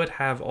 they would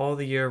have all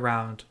the year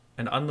round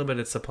an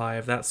unlimited supply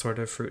of that sort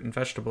of fruit and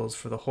vegetables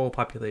for the whole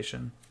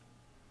population.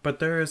 But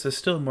there is a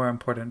still more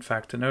important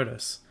fact to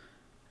notice.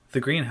 The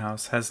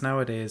greenhouse has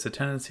nowadays a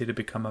tendency to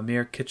become a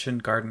mere kitchen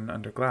garden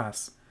under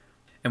glass,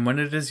 and when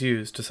it is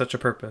used to such a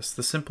purpose,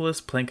 the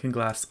simplest plank and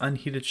glass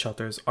unheated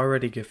shelters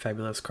already give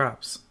fabulous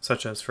crops,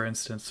 such as, for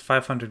instance,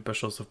 500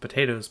 bushels of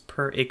potatoes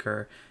per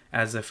acre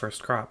as a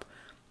first crop,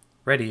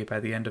 ready by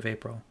the end of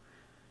April.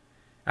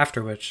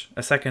 After which,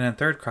 a second and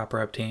third crop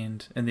are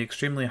obtained in the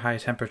extremely high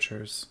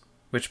temperatures,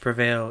 which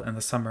prevail in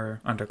the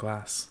summer under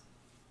glass.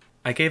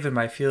 I gave in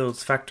my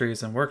fields,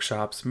 factories, and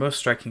workshops most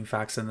striking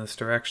facts in this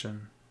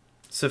direction.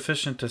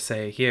 Sufficient to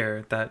say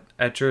here that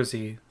at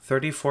Jersey,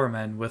 34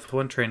 men with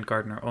 1 trained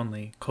gardener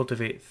only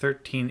cultivate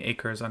 13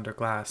 acres under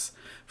glass,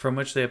 from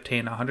which they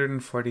obtain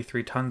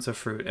 143 tons of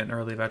fruit and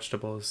early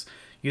vegetables,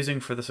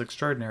 using for this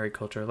extraordinary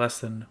culture less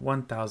than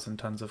 1,000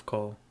 tons of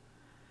coal.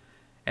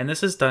 And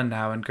this is done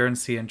now in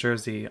Guernsey and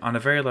Jersey on a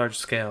very large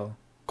scale,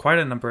 quite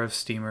a number of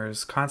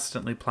steamers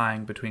constantly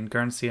plying between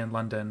Guernsey and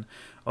London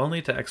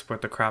only to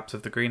export the crops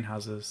of the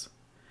greenhouses.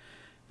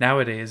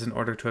 Nowadays, in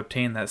order to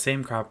obtain that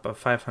same crop of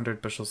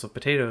 500 bushels of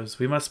potatoes,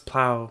 we must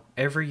plow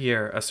every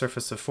year a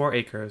surface of 4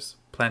 acres,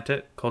 plant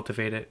it,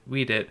 cultivate it,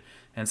 weed it,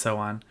 and so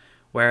on,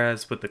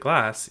 whereas with the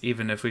glass,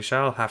 even if we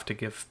shall have to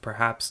give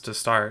perhaps to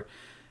start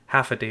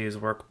half a day's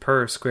work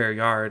per square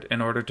yard in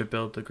order to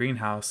build the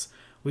greenhouse,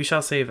 we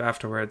shall save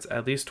afterwards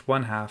at least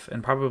 1/2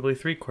 and probably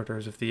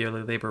 3/4 of the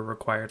yearly labor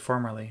required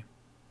formerly.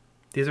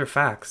 These are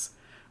facts,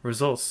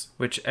 results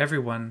which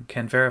everyone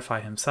can verify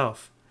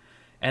himself,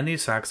 and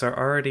these facts are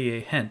already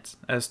a hint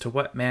as to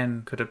what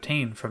man could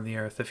obtain from the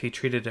earth if he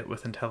treated it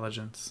with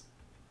intelligence.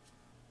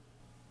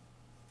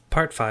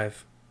 Part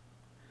 5.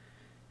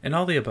 In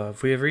all the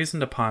above, we have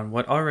reasoned upon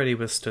what already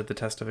withstood the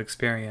test of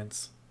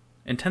experience: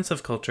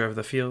 intensive culture of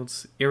the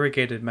fields,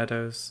 irrigated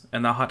meadows,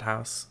 and the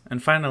hothouse,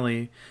 and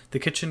finally, the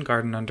kitchen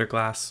garden under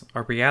glass,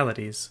 are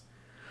realities.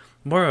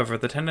 Moreover,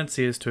 the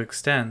tendency is to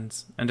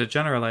extend and to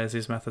generalize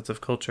these methods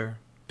of culture,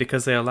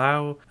 because they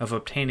allow of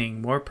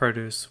obtaining more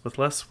produce with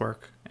less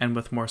work and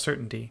with more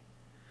certainty.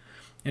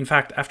 In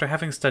fact, after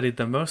having studied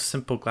the most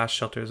simple glass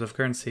shelters of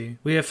Guernsey,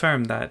 we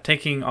affirm that,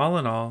 taking all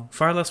in all,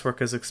 far less work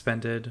is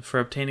expended for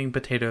obtaining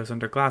potatoes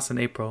under glass in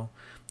April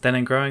than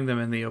in growing them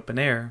in the open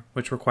air,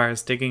 which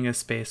requires digging a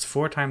space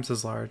 4 times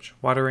as large,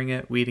 watering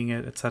it, weeding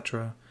it,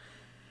 etc.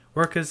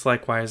 Work is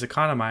likewise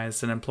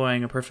economized in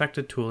employing a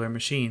perfected tool or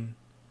machine,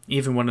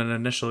 even when an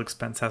initial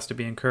expense has to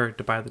be incurred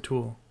to buy the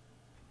tool.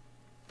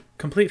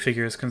 Complete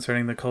figures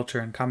concerning the culture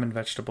and common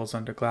vegetables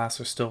under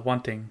glass are still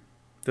wanting.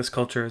 This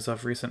culture is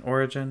of recent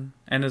origin,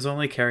 and is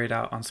only carried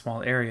out on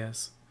small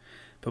areas.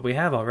 But we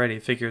have already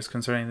figures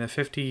concerning the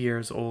 50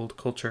 years old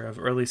culture of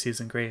early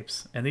season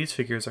grapes, and these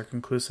figures are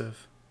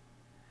conclusive.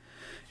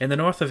 In the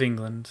north of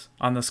England,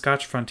 on the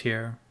Scotch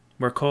frontier,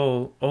 where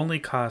coal only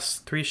costs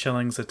 3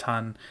 shillings a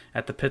ton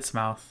at the pit's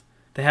mouth,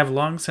 they have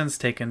long since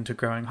taken to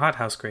growing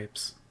hothouse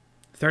grapes.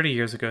 30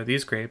 years ago,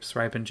 these grapes,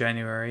 ripe in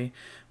January,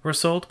 were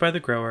sold by the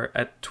grower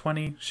at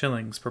 20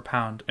 shillings per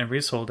pound and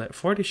resold at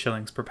 40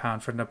 shillings per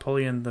pound for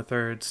Napoleon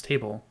III's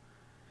table.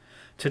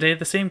 Today,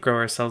 the same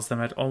grower sells them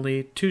at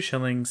only 2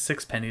 shillings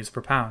 6 pennies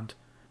per pound.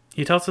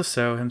 He tells us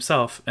so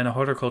himself in a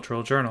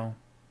horticultural journal.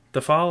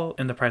 The fall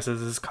in the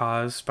prices is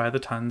caused by the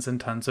tons and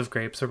tons of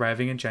grapes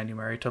arriving in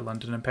January to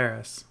London and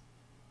Paris.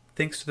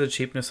 Thanks to the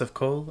cheapness of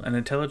coal and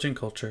intelligent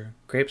culture,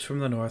 grapes from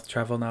the north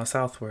travel now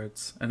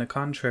southwards, in a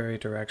contrary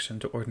direction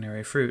to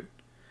ordinary fruit.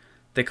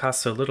 They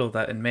cost so little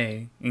that in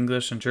May,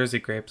 English and Jersey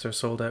grapes are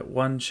sold at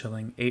 1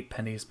 shilling 8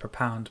 pennies per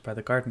pound by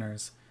the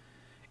gardeners,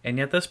 and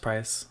yet this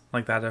price,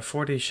 like that of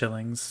 40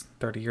 shillings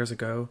 30 years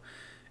ago,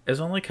 is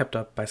only kept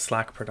up by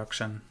slack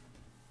production.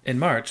 In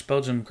March,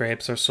 Belgian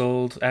grapes are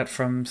sold at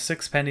from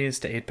 6 pennies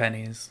to 8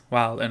 pennies,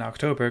 while in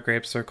October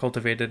grapes are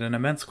cultivated in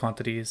immense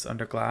quantities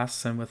under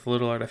glass and with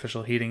little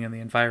artificial heating in the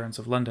environs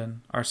of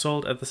London, are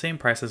sold at the same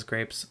price as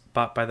grapes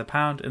bought by the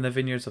pound in the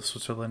vineyards of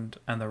Switzerland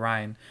and the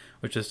Rhine,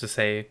 which is to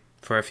say,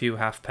 for a few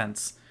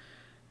halfpence.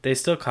 They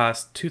still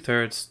cost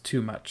 2/3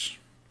 too much,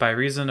 by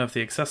reason of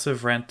the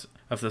excessive rent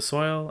of the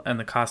soil and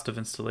the cost of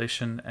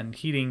installation and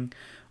heating,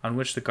 on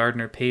which the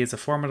gardener pays a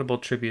formidable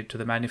tribute to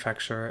the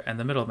manufacturer and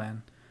the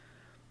middleman.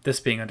 This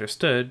being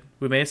understood,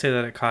 we may say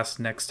that it costs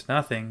next to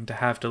nothing to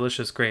have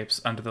delicious grapes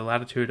under the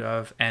latitude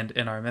of and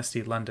in our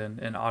misty London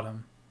in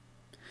autumn.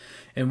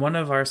 In one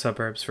of our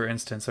suburbs, for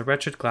instance, a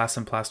wretched glass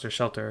and plaster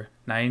shelter,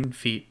 9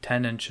 feet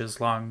 10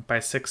 inches long by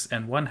 6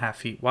 1/2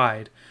 feet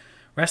wide,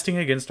 resting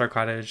against our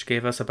cottage,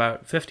 gave us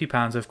about 50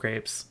 pounds of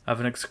grapes of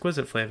an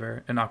exquisite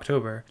flavor in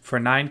October for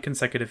 9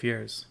 consecutive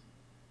years.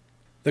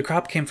 The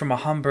crop came from a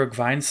Hamburg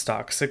vine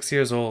stock 6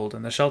 years old,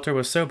 and the shelter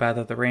was so bad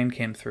that the rain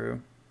came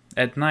through.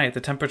 At night,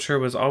 the temperature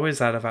was always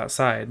that of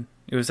outside.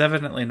 It was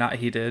evidently not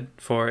heated,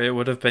 for it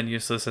would have been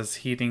useless as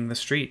heating the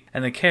street,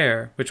 and the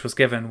care which was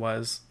given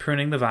was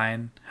pruning the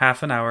vine,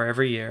 half an hour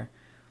every year,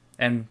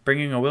 and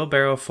bringing a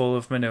wheelbarrow full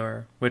of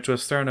manure, which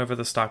was thrown over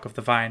the stalk of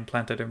the vine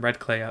planted in red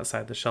clay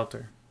outside the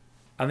shelter.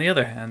 On the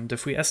other hand,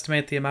 if we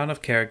estimate the amount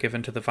of care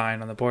given to the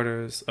vine on the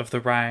borders of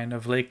the Rhine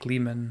of Lake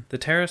Leman, the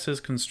terraces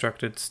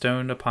constructed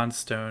stone upon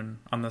stone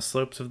on the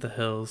slopes of the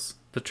hills,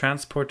 the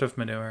transport of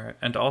manure,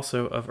 and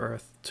also of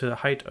earth, to the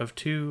height of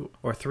 200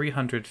 or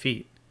 300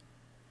 feet,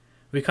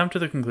 we come to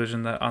the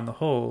conclusion that, on the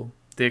whole,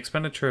 the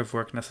expenditure of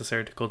work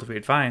necessary to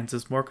cultivate vines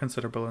is more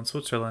considerable in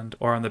Switzerland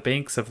or on the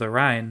banks of the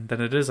Rhine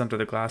than it is under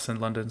the glass in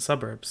London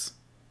suburbs.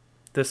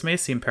 This may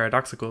seem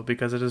paradoxical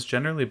because it is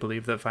generally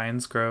believed that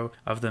vines grow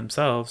of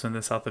themselves in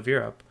the south of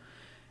Europe,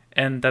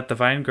 and that the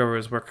vine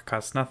grower's work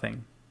costs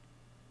nothing.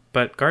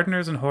 But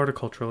gardeners and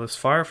horticulturalists,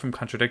 far from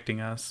contradicting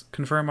us,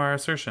 confirm our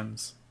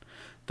assertions.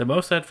 The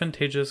most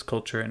advantageous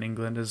culture in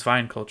England is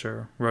vine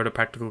culture, wrote a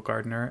practical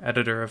gardener,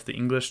 editor of the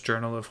English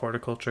Journal of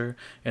Horticulture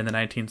in the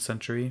 19th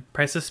century.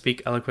 Prices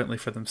speak eloquently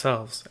for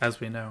themselves, as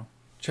we know.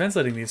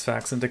 Translating these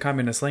facts into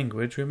communist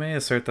language, we may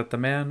assert that the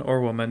man or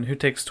woman who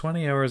takes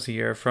 20 hours a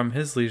year from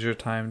his leisure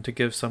time to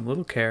give some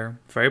little care,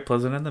 very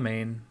pleasant in the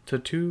main, to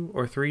 2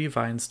 or 3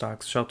 vine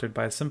stocks sheltered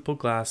by simple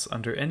glass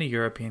under any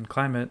European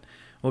climate,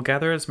 will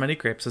gather as many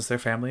grapes as their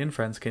family and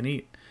friends can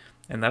eat,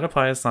 and that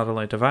applies not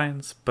only to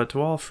vines, but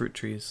to all fruit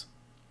trees.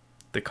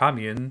 The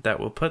commune that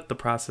will put the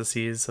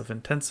processes of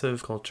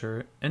intensive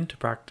culture into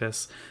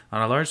practice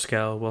on a large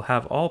scale will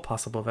have all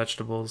possible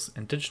vegetables,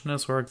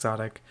 indigenous or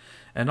exotic,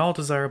 and all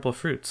desirable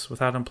fruits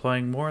without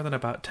employing more than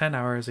about 10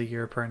 hours a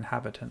year per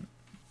inhabitant.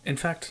 In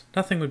fact,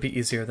 nothing would be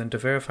easier than to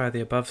verify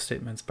the above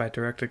statements by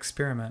direct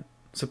experiment.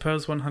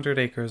 Suppose 100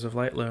 acres of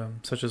light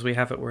loam, such as we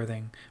have at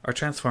Worthing, are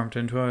transformed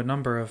into a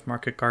number of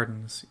market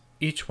gardens,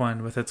 each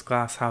one with its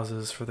glass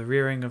houses for the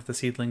rearing of the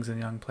seedlings and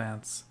young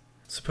plants.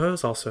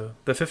 Suppose also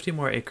that 50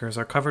 more acres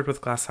are covered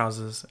with glass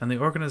houses, and the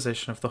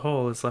organization of the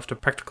whole is left to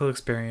practical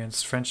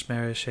experienced French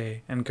maraîchers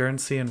and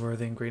Guernsey and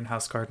Worthing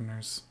greenhouse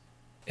gardeners.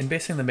 In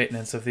basing the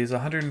maintenance of these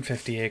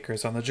 150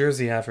 acres on the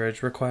Jersey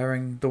average,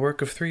 requiring the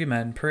work of 3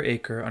 men per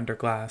acre under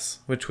glass,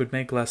 which would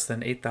make less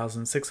than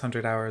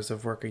 8,600 hours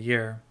of work a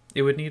year,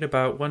 it would need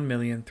about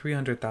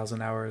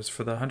 1,300,000 hours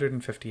for the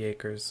 150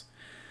 acres.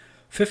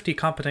 50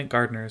 competent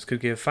gardeners could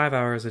give 5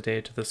 hours a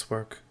day to this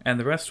work, and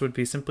the rest would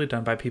be simply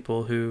done by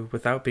people who,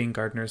 without being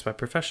gardeners by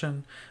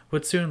profession,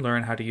 would soon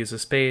learn how to use a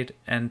spade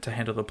and to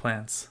handle the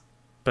plants.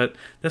 But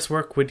this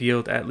work would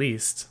yield at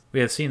least,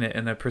 we have seen it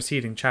in the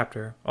preceding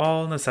chapter,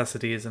 all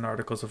necessities and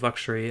articles of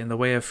luxury in the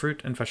way of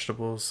fruit and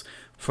vegetables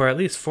for at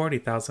least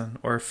 40,000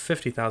 or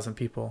 50,000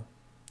 people.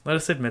 Let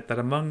us admit that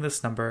among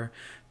this number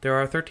there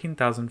are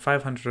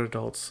 13,500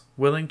 adults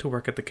willing to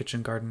work at the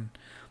kitchen garden.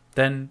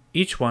 Then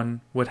each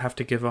one would have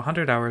to give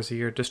 100 hours a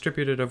year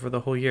distributed over the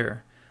whole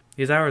year.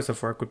 These hours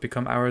of work would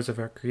become hours of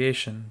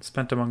recreation,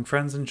 spent among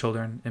friends and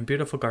children in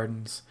beautiful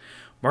gardens,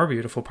 more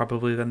beautiful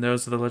probably than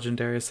those of the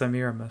legendary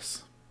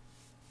Semiramis.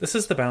 This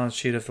is the balance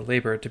sheet of the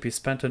labor to be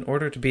spent in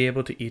order to be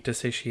able to eat to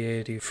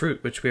satiety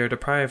fruit which we are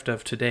deprived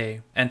of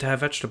today, and to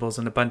have vegetables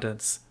in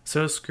abundance,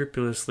 so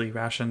scrupulously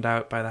rationed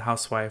out by the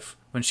housewife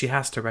when she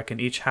has to reckon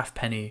each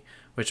halfpenny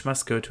which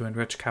must go to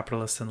enrich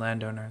capitalists and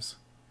landowners.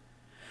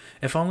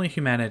 If only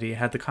humanity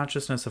had the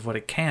consciousness of what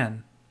it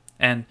can,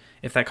 and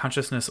if that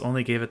consciousness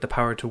only gave it the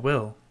power to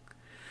will,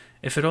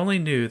 if it only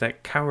knew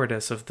that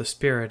cowardice of the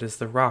spirit is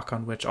the rock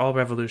on which all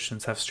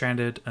revolutions have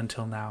stranded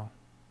until now.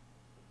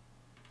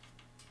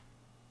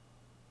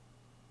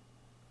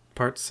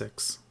 Part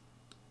 6.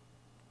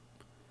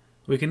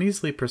 We can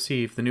easily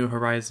perceive the new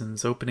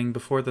horizons opening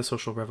before the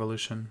social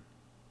revolution.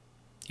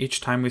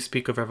 Each time we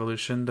speak of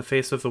revolution, the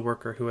face of the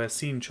worker who has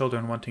seen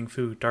children wanting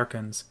food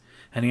darkens,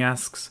 and he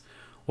asks,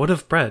 "What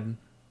of bread?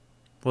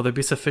 Will there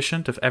be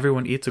sufficient if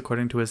everyone eats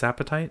according to his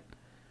appetite?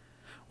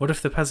 What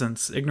if the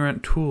peasants,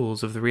 ignorant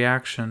tools of the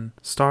reaction,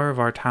 starve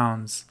our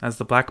towns, as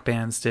the black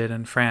bands did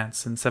in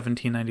France in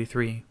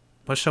 1793?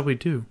 What shall we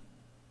do?"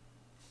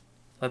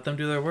 Let them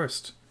do their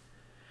worst.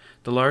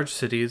 The large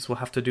cities will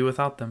have to do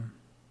without them.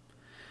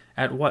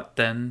 At what,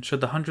 then,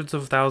 should the hundreds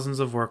of thousands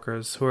of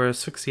workers who are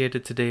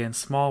asphyxiated today in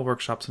small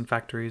workshops and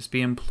factories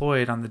be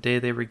employed on the day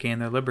they regain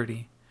their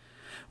liberty?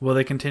 Will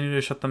they continue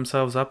to shut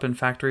themselves up in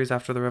factories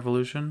after the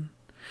revolution?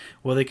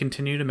 Will they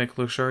continue to make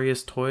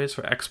luxurious toys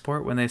for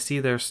export when they see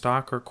their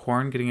stock or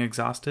corn getting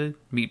exhausted,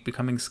 meat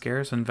becoming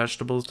scarce, and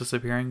vegetables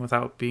disappearing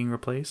without being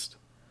replaced?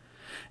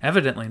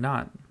 Evidently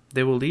not.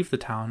 They will leave the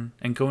town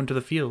and go into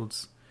the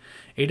fields,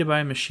 aided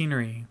by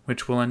machinery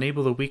which will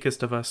enable the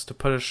weakest of us to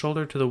put a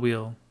shoulder to the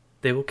wheel.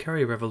 They will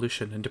carry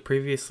revolution into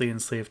previously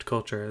enslaved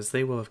culture as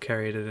they will have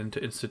carried it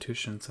into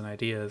institutions and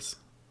ideas.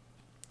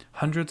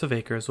 Hundreds of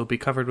acres will be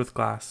covered with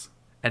glass,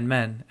 and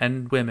men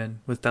and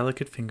women with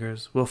delicate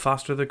fingers will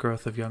foster the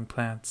growth of young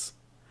plants.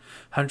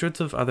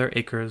 Hundreds of other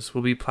acres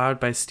will be plowed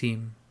by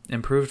steam,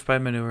 improved by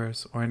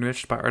manures, or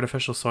enriched by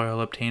artificial soil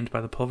obtained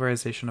by the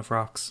pulverization of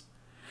rocks.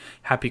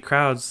 Happy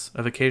crowds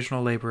of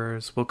occasional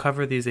laborers will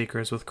cover these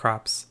acres with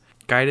crops,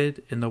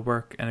 guided in the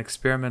work and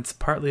experiments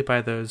partly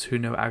by those who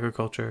know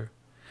agriculture,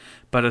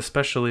 but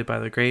especially by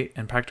the great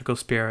and practical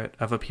spirit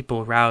of a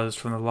people roused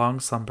from the long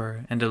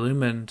slumber and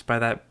illumined by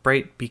that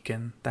bright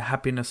beacon, the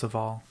happiness of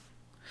all.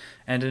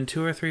 And in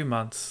 2 or 3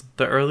 months,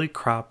 the early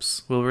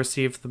crops will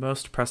receive the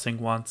most pressing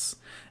wants,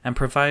 and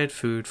provide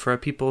food for a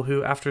people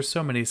who, after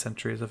so many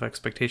centuries of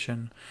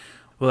expectation,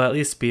 will at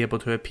least be able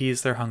to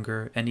appease their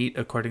hunger and eat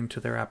according to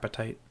their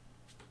appetite.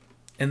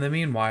 In the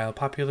meanwhile,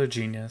 popular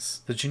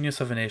genius, the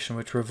genius of a nation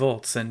which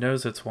revolts and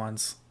knows its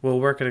wants, will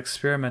work at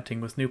experimenting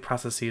with new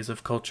processes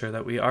of culture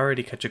that we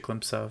already catch a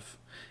glimpse of,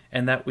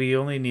 and that we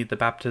only need the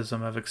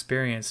baptism of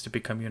experience to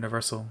become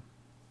universal.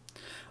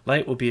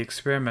 Light will be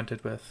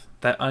experimented with,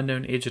 that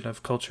unknown agent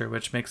of culture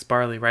which makes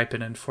barley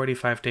ripen in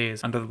 45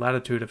 days under the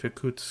latitude of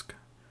Irkutsk.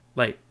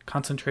 Light,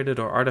 concentrated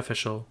or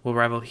artificial, will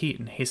rival heat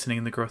in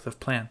hastening the growth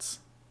of plants.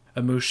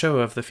 A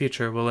Mouchot of the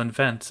future will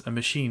invent a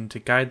machine to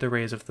guide the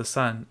rays of the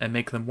sun and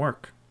make them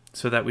work,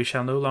 so that we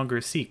shall no longer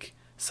seek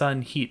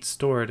sun heat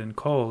stored in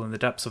coal in the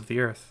depths of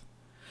the earth.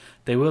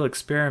 They will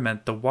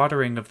experiment the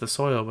watering of the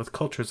soil with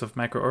cultures of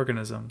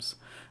microorganisms,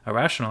 a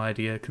rational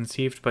idea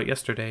conceived but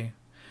yesterday,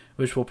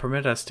 which will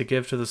permit us to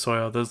give to the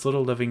soil those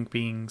little living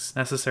beings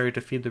necessary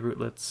to feed the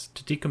rootlets,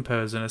 to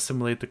decompose and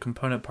assimilate the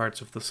component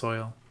parts of the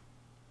soil.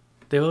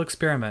 They will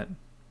experiment,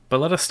 but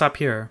let us stop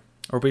here,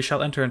 or we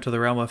shall enter into the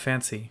realm of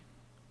fancy.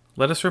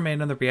 Let us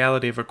remain in the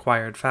reality of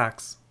acquired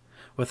facts.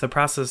 With the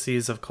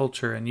processes of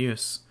culture and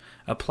use,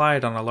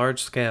 applied on a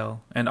large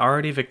scale, and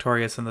already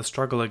victorious in the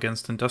struggle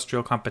against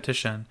industrial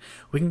competition,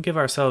 we can give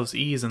ourselves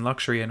ease and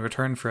luxury in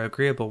return for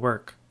agreeable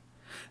work.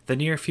 The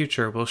near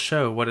future will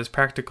show what is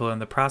practical in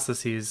the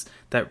processes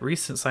that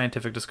recent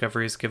scientific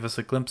discoveries give us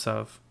a glimpse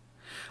of.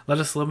 Let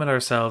us limit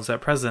ourselves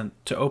at present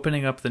to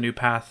opening up the new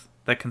path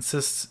that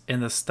consists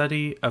in the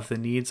study of the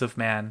needs of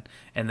man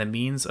and the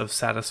means of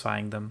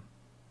satisfying them.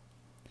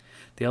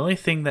 The only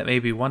thing that may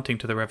be wanting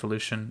to the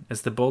revolution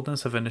is the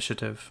boldness of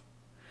initiative.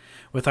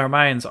 With our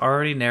minds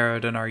already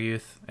narrowed in our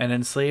youth and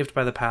enslaved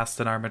by the past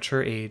in our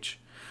mature age,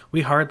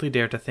 we hardly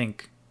dare to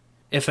think.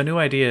 If a new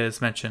idea is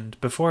mentioned,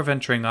 before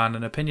venturing on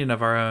an opinion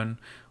of our own,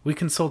 we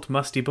consult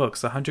musty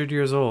books 100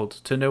 years old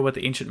to know what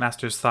the ancient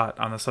masters thought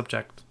on the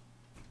subject.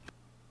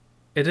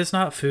 It is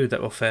not food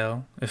that will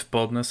fail, if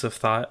boldness of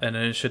thought and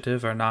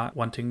initiative are not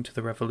wanting to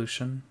the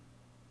revolution.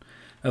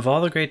 Of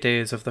all the great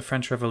days of the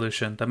French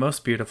Revolution, the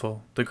most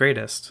beautiful, the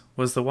greatest,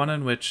 was the one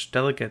in which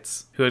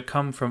delegates, who had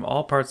come from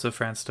all parts of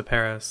France to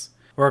Paris,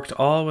 worked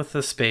all with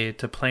the spade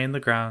to plane the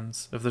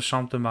grounds of the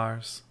Champ de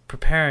Mars,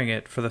 preparing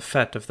it for the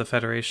fête of the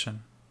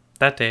Federation.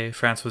 That day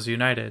France was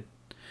united.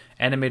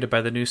 Animated by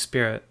the new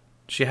spirit,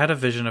 she had a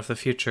vision of the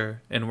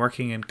future in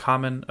working in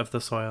common of the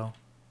soil.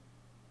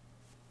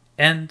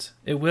 And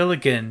it will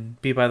again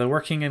be by the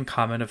working in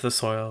common of the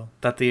soil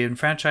that the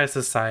enfranchised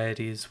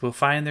societies will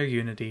find their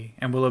unity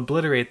and will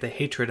obliterate the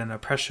hatred and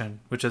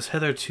oppression which has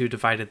hitherto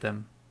divided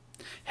them.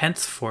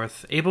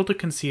 Henceforth, able to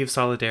conceive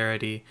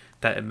solidarity,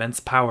 that immense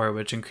power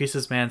which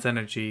increases man's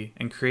energy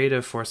and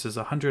creative forces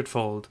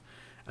 100-fold,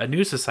 a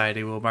new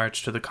society will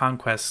march to the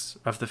conquest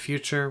of the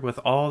future with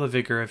all the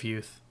vigor of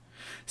youth.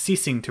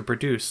 Ceasing to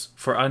produce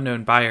for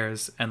unknown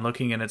buyers and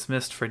looking in its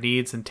midst for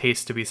needs and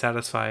tastes to be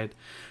satisfied,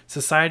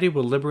 society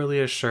will liberally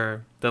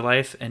assure the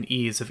life and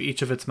ease of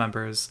each of its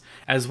members,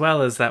 as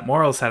well as that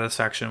moral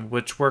satisfaction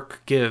which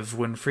work give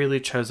when freely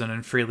chosen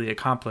and freely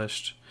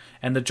accomplished,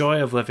 and the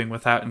joy of living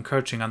without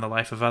encroaching on the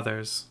life of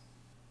others.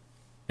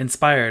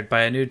 Inspired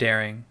by a new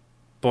daring,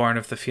 born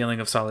of the feeling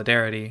of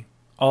solidarity,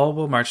 all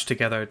will march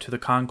together to the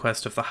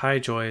conquest of the high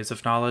joys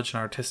of knowledge and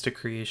artistic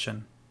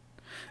creation.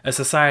 A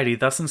society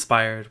thus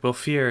inspired will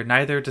fear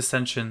neither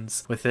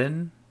dissensions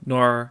within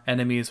nor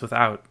enemies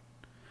without.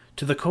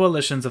 To the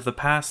coalitions of the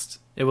past,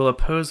 it will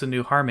oppose a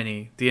new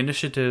harmony, the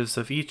initiatives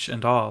of each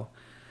and all,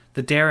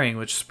 the daring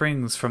which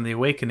springs from the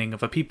awakening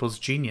of a people's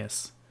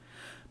genius.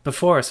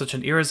 Before such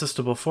an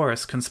irresistible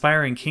force,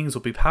 conspiring kings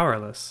will be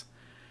powerless.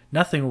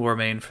 Nothing will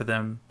remain for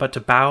them but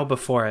to bow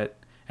before it,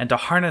 and to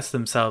harness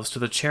themselves to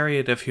the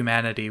chariot of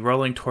humanity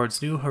rolling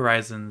towards new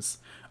horizons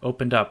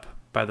opened up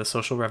by the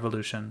social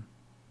revolution.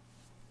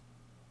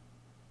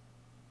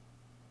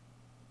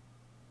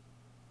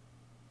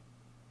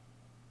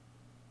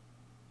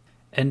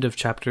 End of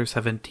chapter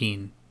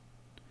 17.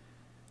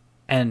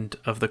 End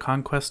of The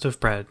Conquest of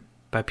Bread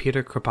by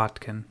Peter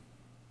Kropotkin.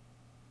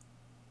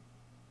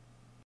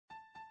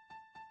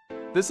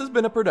 This has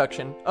been a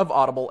production of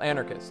Audible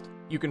Anarchist.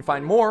 You can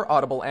find more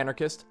Audible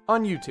Anarchist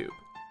on YouTube.